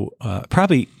so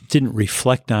probably didn't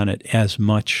reflect on it as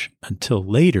much until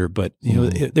later, but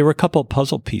there were a couple of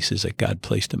puzzle pieces that God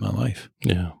placed in my life.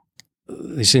 Yeah.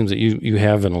 It seems that you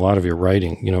have in a lot of your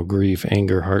writing, grief,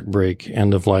 anger, heartbreak,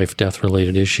 end of life,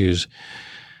 death-related issues.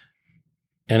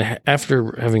 And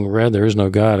after having read There Is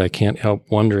No God, I can't help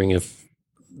wondering if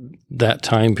that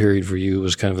time period for you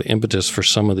was kind of the impetus for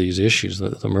some of these issues,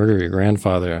 the murder of your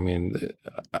grandfather. I mean,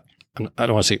 I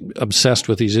don't want to say obsessed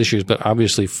with these issues, but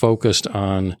obviously focused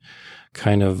on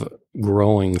kind of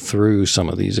growing through some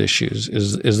of these issues.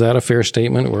 Is that a fair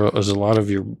statement? Or is a lot of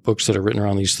your books that are written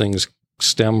around these things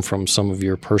stem from some of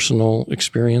your personal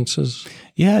experiences?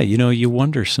 Yeah, you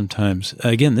wonder sometimes.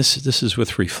 Again, this is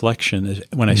with reflection.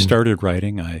 When I started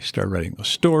writing those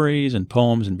stories and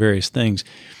poems and various things.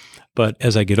 But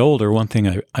as I get older, one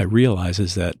thing I realize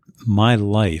is that my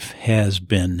life has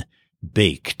been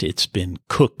baked. It's been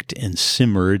cooked and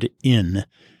simmered in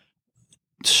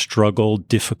struggle,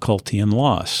 difficulty, and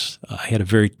loss. I had a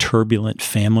very turbulent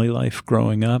family life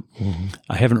growing up. Mm-hmm.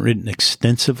 I haven't written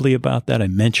extensively about that. I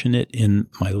mention it in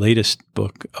my latest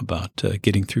book about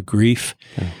getting through grief.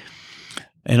 Yeah.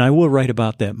 And I will write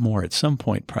about that more at some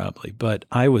point probably. But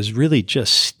I was really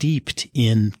just steeped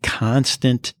in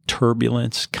constant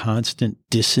turbulence, constant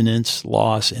dissonance,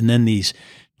 loss, and then these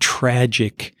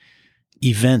tragic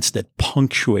events that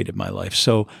punctuated my life.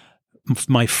 So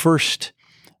my first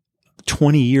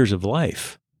 20 years of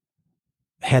life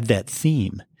had that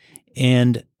theme.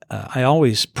 And I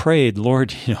always prayed,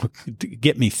 Lord,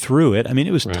 get me through it. I mean,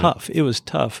 it was tough. It was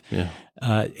tough. Yeah.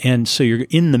 And so you're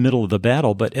in the middle of the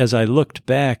battle. But as I looked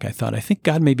back, I thought, I think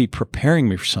God may be preparing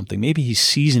me for something. Maybe he's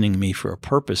seasoning me for a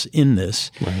purpose in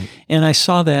this. Right. And I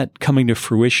saw that coming to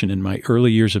fruition in my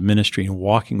early years of ministry and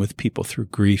walking with people through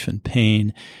grief and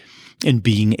pain and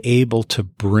being able to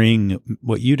bring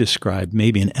what you described,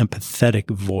 maybe an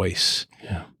empathetic voice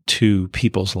to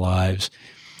people's lives.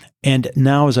 And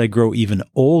now as I grow even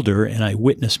older and I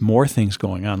witness more things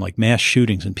going on, like mass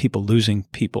shootings and people losing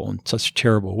people in such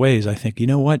terrible ways, I think, you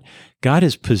know what? God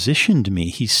has positioned me.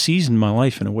 He's seasoned my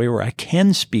life in a way where I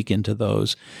can speak into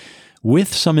those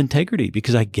with some integrity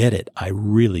because I get it. I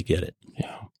really get it.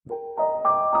 Yeah.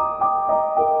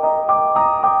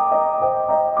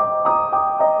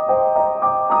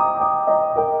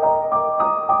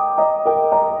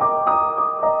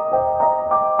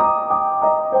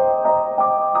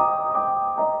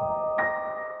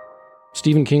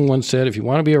 Stephen King once said, if you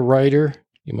want to be a writer,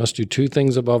 you must do two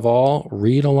things above all,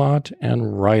 read a lot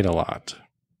and write a lot.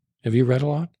 Have you read a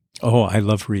lot? Oh, I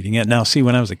love reading it. Now, see,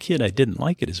 when I was a kid, I didn't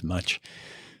like it as much,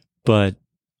 but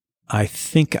I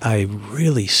think I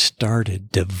really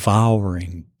started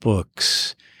devouring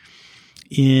books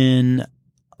in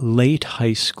late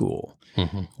high school.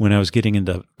 Mm-hmm. When I was getting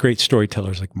into great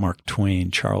storytellers like Mark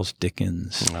Twain, Charles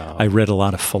Dickens. Oh. I read a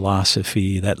lot of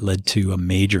philosophy that led to a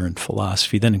major in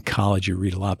philosophy. Then in college you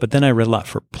read a lot, but then I read a lot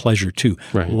for pleasure too.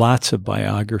 Right. Lots of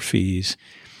biographies.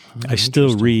 Oh, I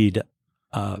still read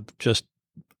I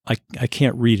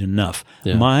can't read enough.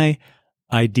 Yeah. My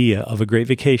idea of a great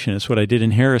vacation is what I did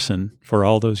in Harrison for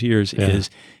all those years is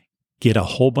get a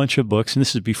whole bunch of books. And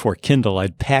this is before Kindle.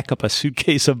 I'd pack up a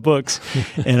suitcase of books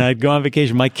and I'd go on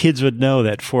vacation. My kids would know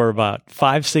that for about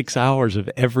 5-6 hours of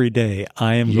every day,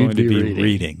 I am going to be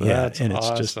reading. That's and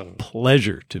awesome. It's just a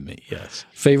pleasure to me. Yes.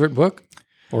 Favorite book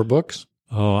or books?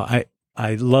 Oh,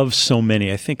 I love so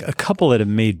many. I think a couple that have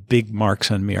made big marks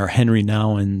on me are Henry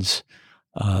Nouwen's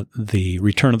The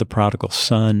Return of the Prodigal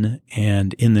Son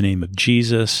and In the Name of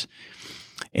Jesus.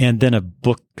 And then a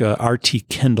book, R.T.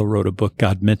 Kendall wrote a book,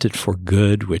 God Meant It for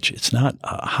Good, which it's not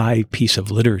a high piece of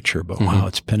literature, but wow,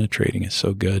 it's penetrating. It's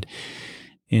so good.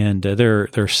 And there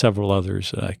are several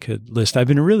others that I could list. I've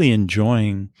been really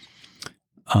enjoying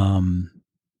some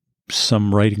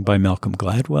writing by Malcolm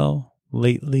Gladwell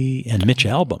lately and Mitch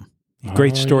Albom,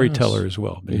 great storyteller as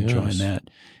well. Been enjoying that.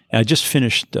 And I just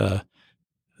finished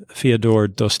Fyodor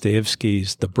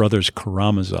Dostoevsky's The Brothers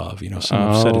Karamazov. Some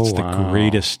have said it's the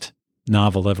greatest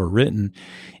novel ever written.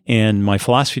 And my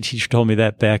philosophy teacher told me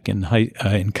that back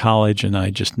in college, and I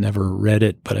just never read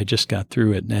it, but I just got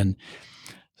through it. And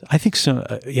I think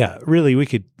really we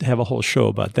could have a whole show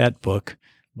about that book.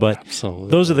 But Absolutely.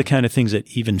 those are the kind of things that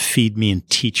even feed me and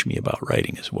teach me about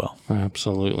writing as well.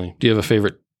 Absolutely. Do you have a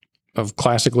favorite of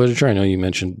classic literature? I know you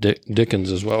mentioned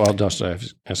Dickens as well. Well,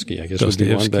 Dostoevsky, I guess, would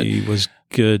be one. Dostoevsky was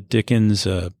good. Dickens,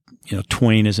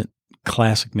 Twain isn't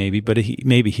classic maybe, but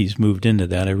he's moved into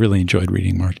that. I really enjoyed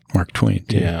reading Mark Twain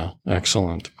too. Yeah,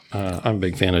 excellent. I'm a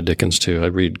big fan of Dickens too. I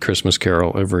read Christmas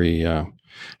Carol every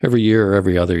year or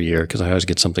every other year because I always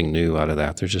get something new out of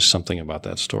that. There's just something about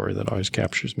that story that always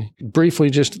captures me. Briefly,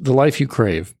 just The Life You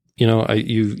Crave.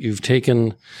 You've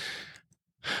taken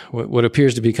what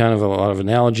appears to be kind of a lot of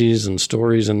analogies and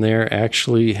stories in there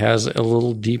actually has a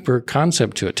little deeper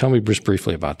concept to it. Tell me just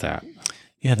briefly about that.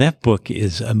 Yeah, that book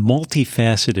is a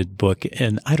multifaceted book,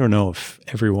 and I don't know if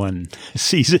everyone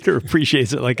sees it or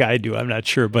appreciates it like I do. I'm not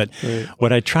sure, but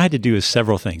What I tried to do is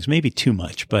several things, maybe too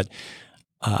much, but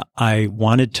I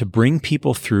wanted to bring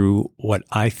people through what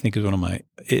I think is one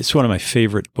of my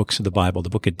favorite books of the Bible, the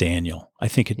book of Daniel. I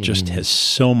think it just has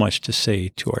so much to say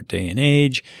to our day and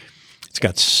age. It's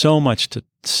got so much to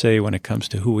say when it comes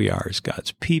to who we are as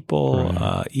God's people.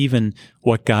 Right. Even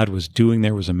what God was doing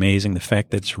there was amazing. The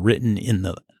fact that it's written in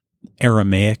the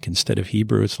Aramaic instead of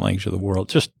Hebrew, it's the language of the world.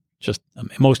 Just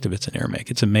most of it's in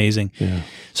Aramaic. It's amazing. Yeah.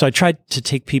 So I tried to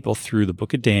take people through the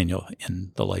book of Daniel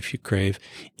in The Life You Crave.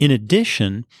 In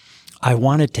addition, I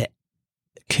wanted to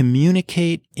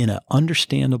communicate in an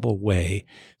understandable way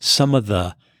some of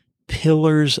the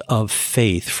pillars of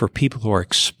faith for people who are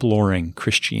exploring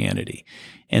Christianity.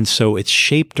 And so it's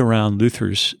shaped around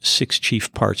Luther's 6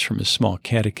 chief parts from his small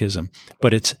catechism,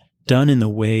 but it's done in the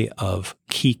way of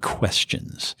key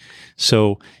questions.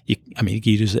 So, you can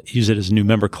use it as a new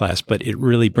member class, but it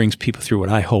really brings people through what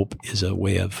I hope is a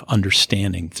way of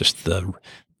understanding just the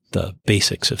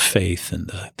basics of faith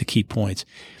and the key points.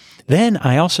 Then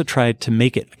I also tried to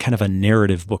make it kind of a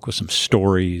narrative book with some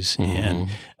stories and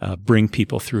bring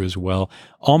people through as well.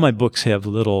 All my books have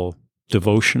little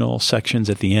devotional sections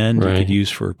at the end you could use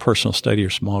for personal study or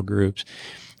small groups.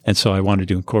 And so I wanted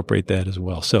to incorporate that as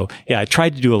well. So, yeah, I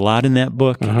tried to do a lot in that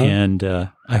book, and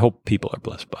I hope people are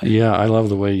blessed by it. Yeah, I love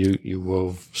the way you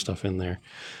wove stuff in there.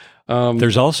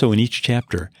 There's also in each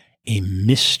chapter a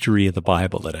mystery of the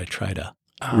Bible that I try to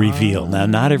reveal. Now,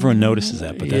 not everyone notices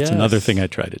that, but that's another thing I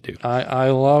try to do. I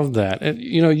love that. And,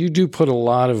 you do put a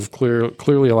lot of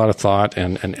clearly a lot of thought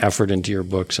and effort into your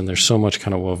books, and there's so much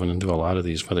kind of woven into a lot of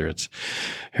these, whether it's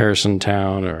Harrison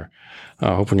Town or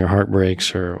Hope When Your Heart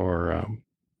Breaks or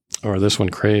this one,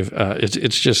 Crave.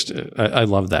 It's just, I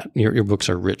love that. Your books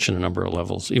are rich in a number of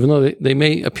levels, even though they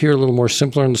may appear a little more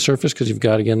simpler on the surface because you've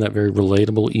got, again, that very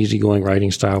relatable, easygoing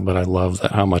writing style. But I love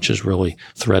that how much is really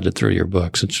threaded through your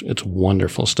books. It's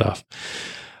wonderful stuff.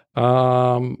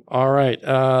 All right.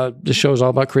 This show is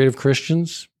all about creative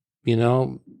Christians.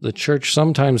 The church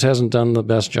sometimes hasn't done the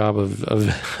best job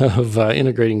of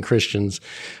integrating Christians,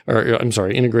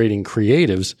 integrating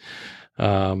creatives.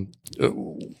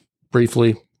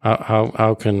 Briefly,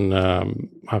 how can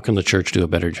the church do a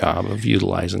better job of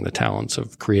utilizing the talents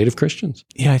of creative Christians?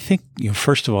 Yeah, I think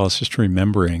first of all, it's just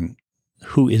remembering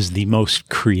who is the most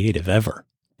creative ever,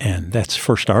 and that's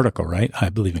first article, right? I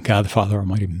believe in God the Father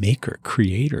Almighty, Maker,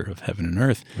 Creator of heaven and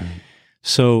earth. Right.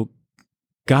 So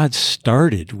God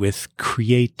started with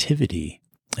creativity,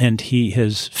 and He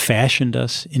has fashioned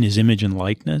us in His image and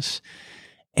likeness,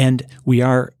 and we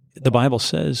are, the Bible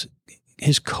says,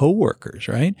 His co-workers,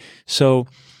 right? So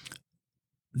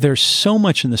there's so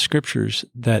much in the scriptures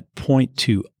that point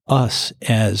to us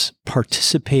as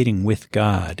participating with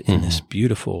God in this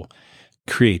beautiful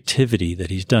creativity that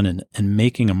He's done and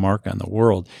making a mark on the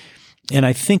world. And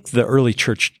I think the early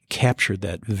church captured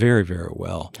that very, very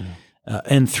well.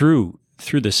 And through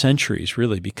the centuries,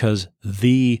 really, because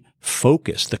the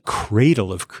focus, the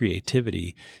cradle of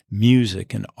creativity,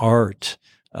 music and art,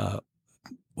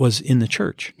 was in the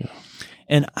church. Yeah.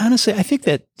 And honestly, I think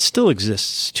that still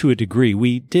exists to a degree.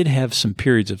 We did have some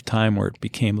periods of time where it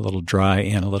became a little dry,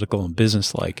 analytical, and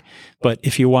businesslike. But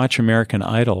if you watch American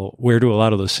Idol, where do a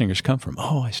lot of those singers come from?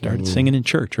 Oh, I started singing in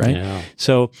church, right? Yeah.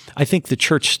 So I think the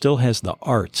church still has the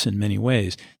arts in many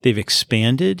ways. They've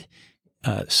expanded.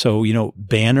 So,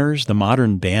 banners, the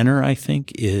modern banner, I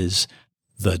think, is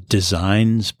the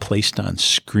designs placed on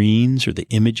screens or the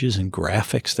images and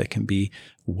graphics that can be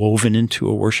woven into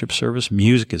a worship service.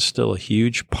 Music is still a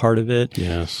huge part of it.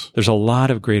 Yes. There's a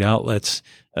lot of great outlets.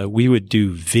 We would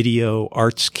do video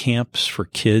arts camps for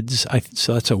kids.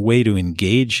 So that's a way to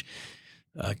engage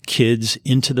kids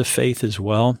into the faith as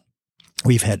well.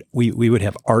 We would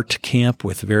have art camp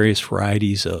with various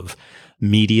varieties of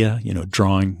media,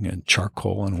 drawing and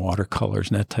charcoal and watercolors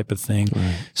and that type of thing.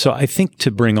 Right. So I think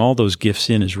to bring all those gifts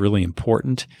in is really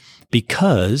important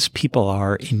because people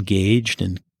are engaged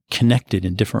and connected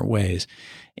in different ways.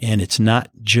 And it's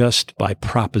not just by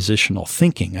propositional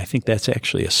thinking. I think that's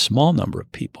actually a small number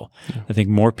of people. Yeah. I think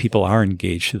more people are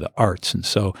engaged through the arts. And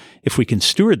so if we can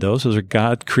steward those are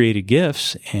God-created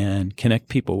gifts and connect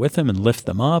people with them and lift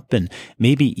them up and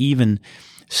maybe even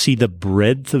see the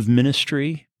breadth of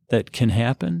ministry that can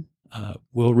happen,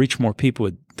 we'll reach more people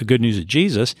with the good news of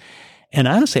Jesus. And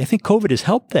honestly, I think COVID has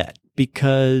helped that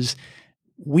because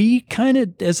we kind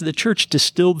of, as the church,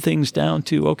 distilled things down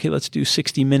to, okay, let's do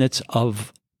 60 minutes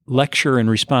of lecture and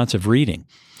responsive reading.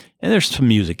 And there's some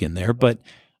music in there, but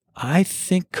I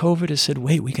think COVID has said,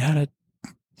 wait, we got to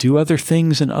do other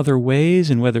things in other ways,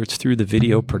 and whether it's through the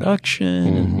video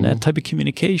production and that type of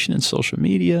communication and social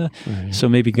media. Right. So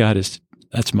maybe God is,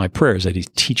 that's my prayer, is that he's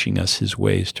teaching us his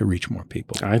ways to reach more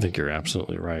people. I think you're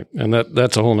absolutely right. And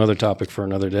that's a whole other topic for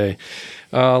another day.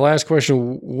 Last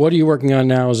question. What are you working on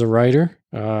now as a writer?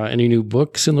 Any new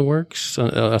books in the works?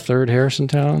 A third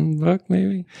Harrisontown book,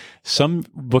 maybe? Some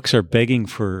books are begging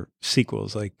for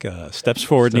sequels, like Steps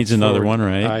Forward needs another one,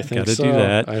 right? I think Gotta so. do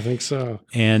that. I think so.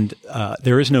 And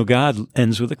There Is No God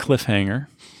ends with a cliffhanger.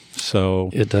 So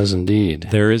it does indeed.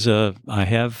 I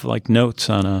have like notes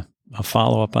on a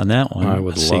follow-up on that one. I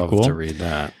would love to read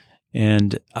that.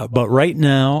 And but right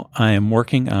now I am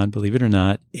working on, believe it or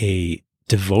not, a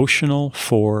devotional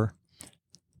for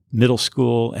middle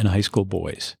school and high school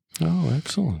boys. Oh,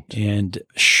 excellent. And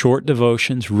short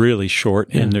devotions, really short.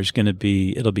 Yeah. And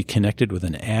it'll be connected with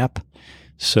an app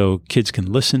so kids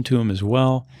can listen to them as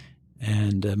well.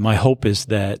 And my hope is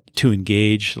that to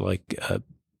engage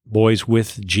boys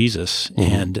with Jesus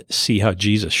and see how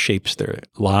Jesus shapes their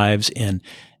lives and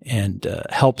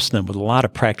helps them with a lot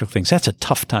of practical things. That's a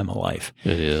tough time of life.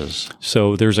 It is.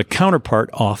 So there's a counterpart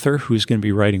author who's going to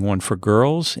be writing one for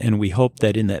girls, and we hope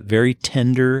that in that very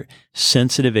tender,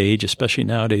 sensitive age, especially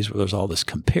nowadays where there's all this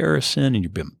comparison and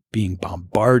you're being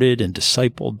bombarded and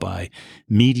discipled by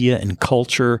media and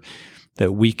culture,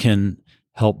 that we can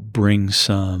help bring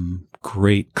some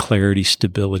great clarity,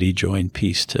 stability, joy, and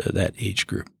peace to that age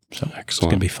group. So excellent. It's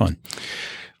going to be fun.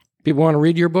 People want to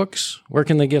read your books? Where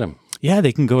can they get them? Yeah,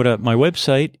 they can go to my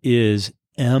website is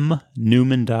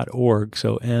mnewman.org.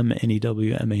 So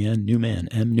MNEWMAN, Newman,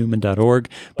 mnewman.org.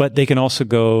 But they can also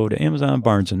go to Amazon,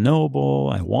 Barnes &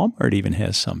 Noble. Walmart even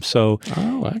has some. So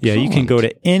yeah, you can go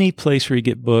to any place where you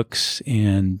get books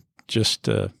and just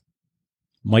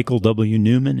Michael W.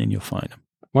 Newman and you'll find them.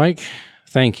 Mike,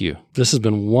 thank you. This has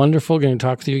been wonderful getting to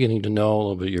talk with you, getting to know a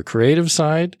little bit of your creative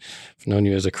side. I've known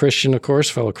you as a Christian, of course,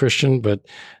 fellow Christian, but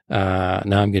now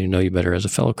I'm getting to know you better as a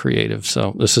fellow creative.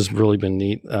 So this has really been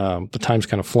neat. The time's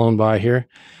kind of flown by here.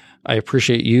 I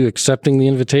appreciate you accepting the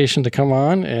invitation to come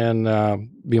on and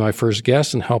be my first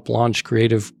guest and help launch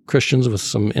Creative Christians with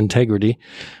some integrity.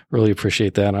 Really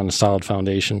appreciate that on a solid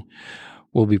foundation.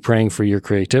 We'll be praying for your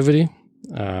creativity,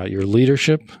 your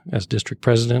leadership as district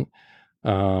president.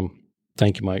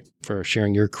 Thank you, Mike, for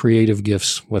sharing your creative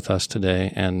gifts with us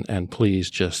today, and please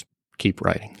just keep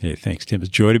writing. Hey, thanks, Tim. It's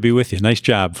a joy to be with you. Nice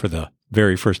job for the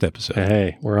very first episode.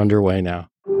 Hey, we're underway now.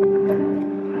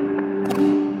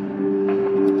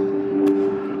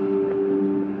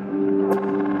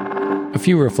 A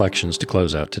few reflections to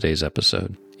close out today's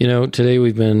episode. Today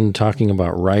we've been talking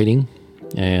about writing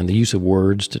and the use of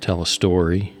words to tell a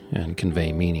story and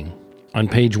convey meaning. On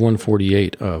page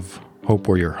 148 of Hope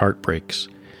Where Your Heart Breaks,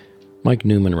 Mike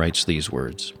Newman writes these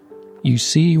words: "You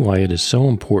see why it is so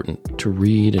important to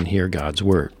read and hear God's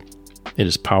Word. It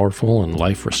is powerful and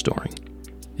life-restoring.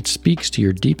 It speaks to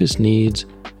your deepest needs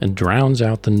and drowns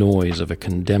out the noise of a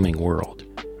condemning world.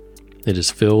 It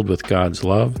is filled with God's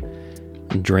love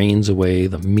and drains away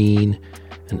the mean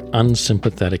and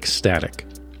unsympathetic static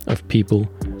of people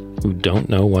who don't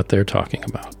know what they're talking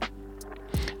about.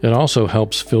 It also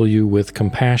helps fill you with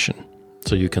compassion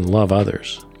so you can love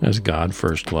others as God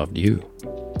first loved you.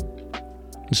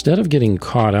 Instead of getting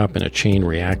caught up in a chain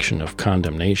reaction of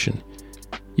condemnation,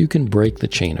 you can break the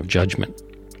chain of judgment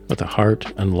with a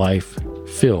heart and life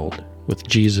filled with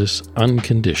Jesus'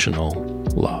 unconditional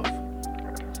love."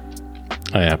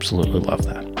 I absolutely love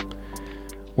that.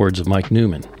 Words of Mike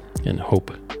Newman in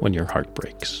Hope When Your Heart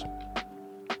Breaks.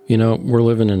 We're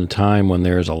living in a time when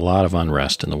there is a lot of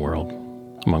unrest in the world,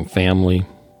 among family,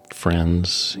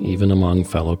 friends, even among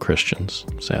fellow Christians,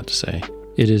 sad to say.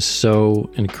 It is so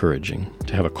encouraging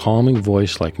to have a calming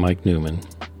voice like Mike Newman,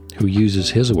 who uses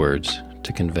his words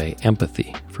to convey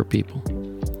empathy for people,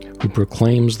 who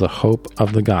proclaims the hope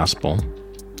of the gospel,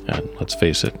 and let's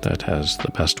face it, that has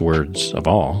the best words of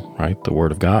all, right? The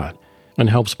Word of God, and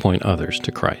helps point others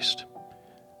to Christ,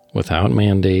 without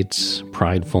mandates,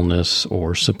 pridefulness,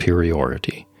 or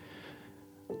superiority.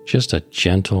 Just a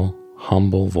gentle,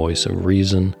 humble voice of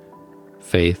reason,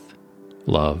 faith,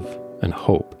 love, and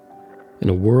hope in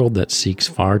a world that seeks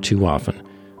far too often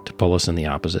to pull us in the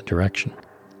opposite direction.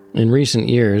 In recent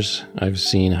years, I've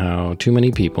seen how too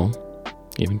many people,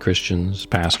 even Christians,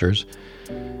 pastors,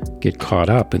 get caught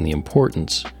up in the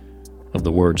importance of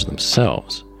the words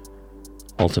themselves,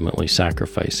 ultimately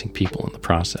sacrificing people in the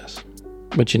process.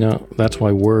 But that's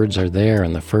why words are there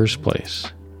in the first place,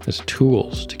 as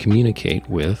tools to communicate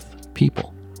with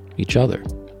people, each other.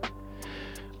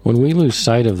 When we lose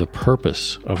sight of the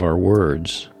purpose of our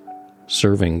words,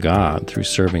 serving God through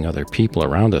serving other people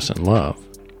around us in love,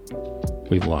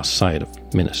 we've lost sight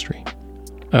of ministry.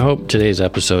 I hope today's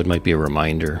episode might be a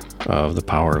reminder of the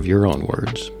power of your own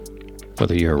words,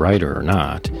 whether you're a writer or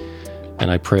not,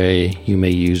 and I pray you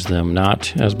may use them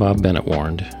not, as Bob Bennett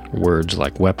warned, words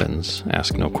like weapons,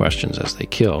 ask no questions as they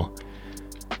kill,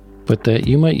 but that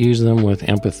you might use them with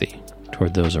empathy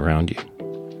toward those around you,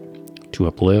 to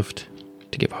uplift,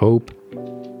 to give hope,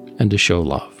 and to show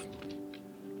love,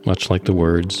 much like the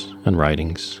words and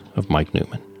writings of Mike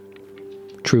Newman.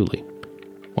 Truly,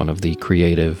 one of the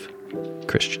creative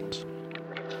Christians.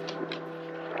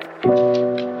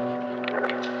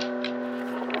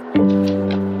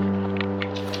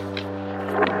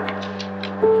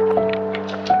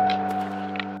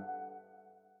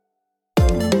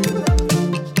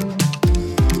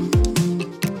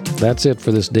 That's it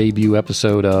for this debut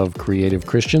episode of Creative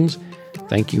Christians.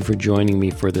 Thank you for joining me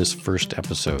for this first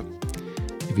episode.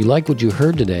 If you like what you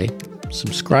heard today,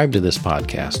 subscribe to this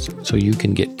podcast so you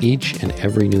can get each and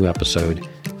every new episode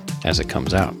as it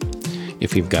comes out.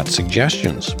 If you've got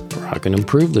suggestions for how I can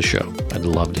improve the show, I'd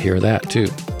love to hear that too.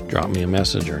 Drop me a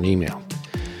message or an email.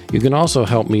 You can also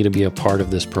help me to be a part of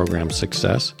this program's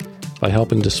success by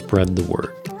helping to spread the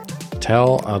word.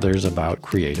 Tell others about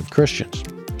Creative Christians.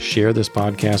 Share this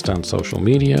podcast on social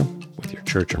media, with your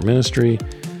church or ministry.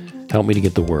 Help me to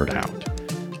get the word out.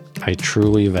 I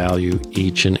truly value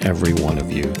each and every one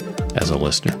of you as a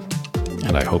listener,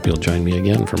 and I hope you'll join me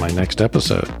again for my next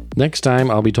episode. Next time,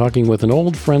 I'll be talking with an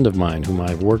old friend of mine whom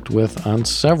I've worked with on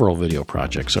several video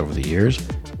projects over the years,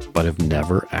 but have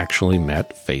never actually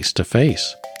met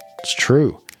face-to-face. It's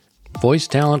true. Voice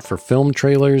talent for film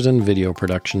trailers and video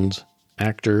productions,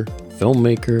 actor,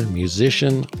 filmmaker,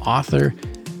 musician, author,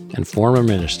 and former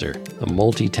minister, the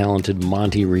multi-talented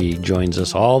Monty Reed joins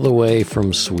us all the way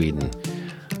from Sweden.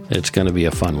 It's going to be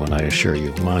a fun one, I assure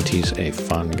you. Monty's a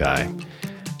fun guy.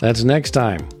 That's next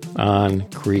time on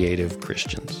Creative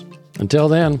Christians. Until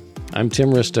then, I'm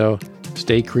Tim Ristow.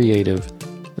 Stay creative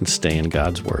and stay in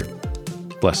God's Word.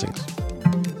 Blessings.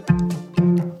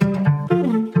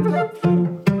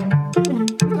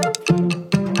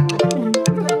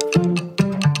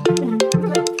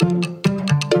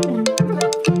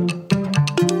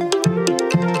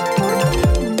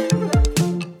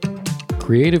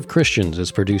 Creative Christians is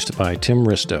produced by Tim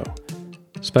Ristow.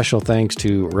 Special thanks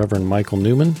to Reverend Michael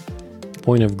Newman,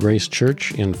 Point of Grace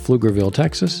Church in Pflugerville,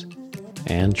 Texas,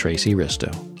 and Tracy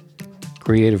Ristow.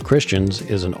 Creative Christians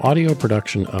is an audio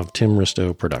production of Tim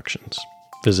Ristow Productions.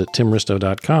 Visit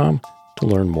timristow.com to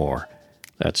learn more.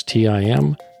 That's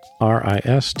TimRistow.com.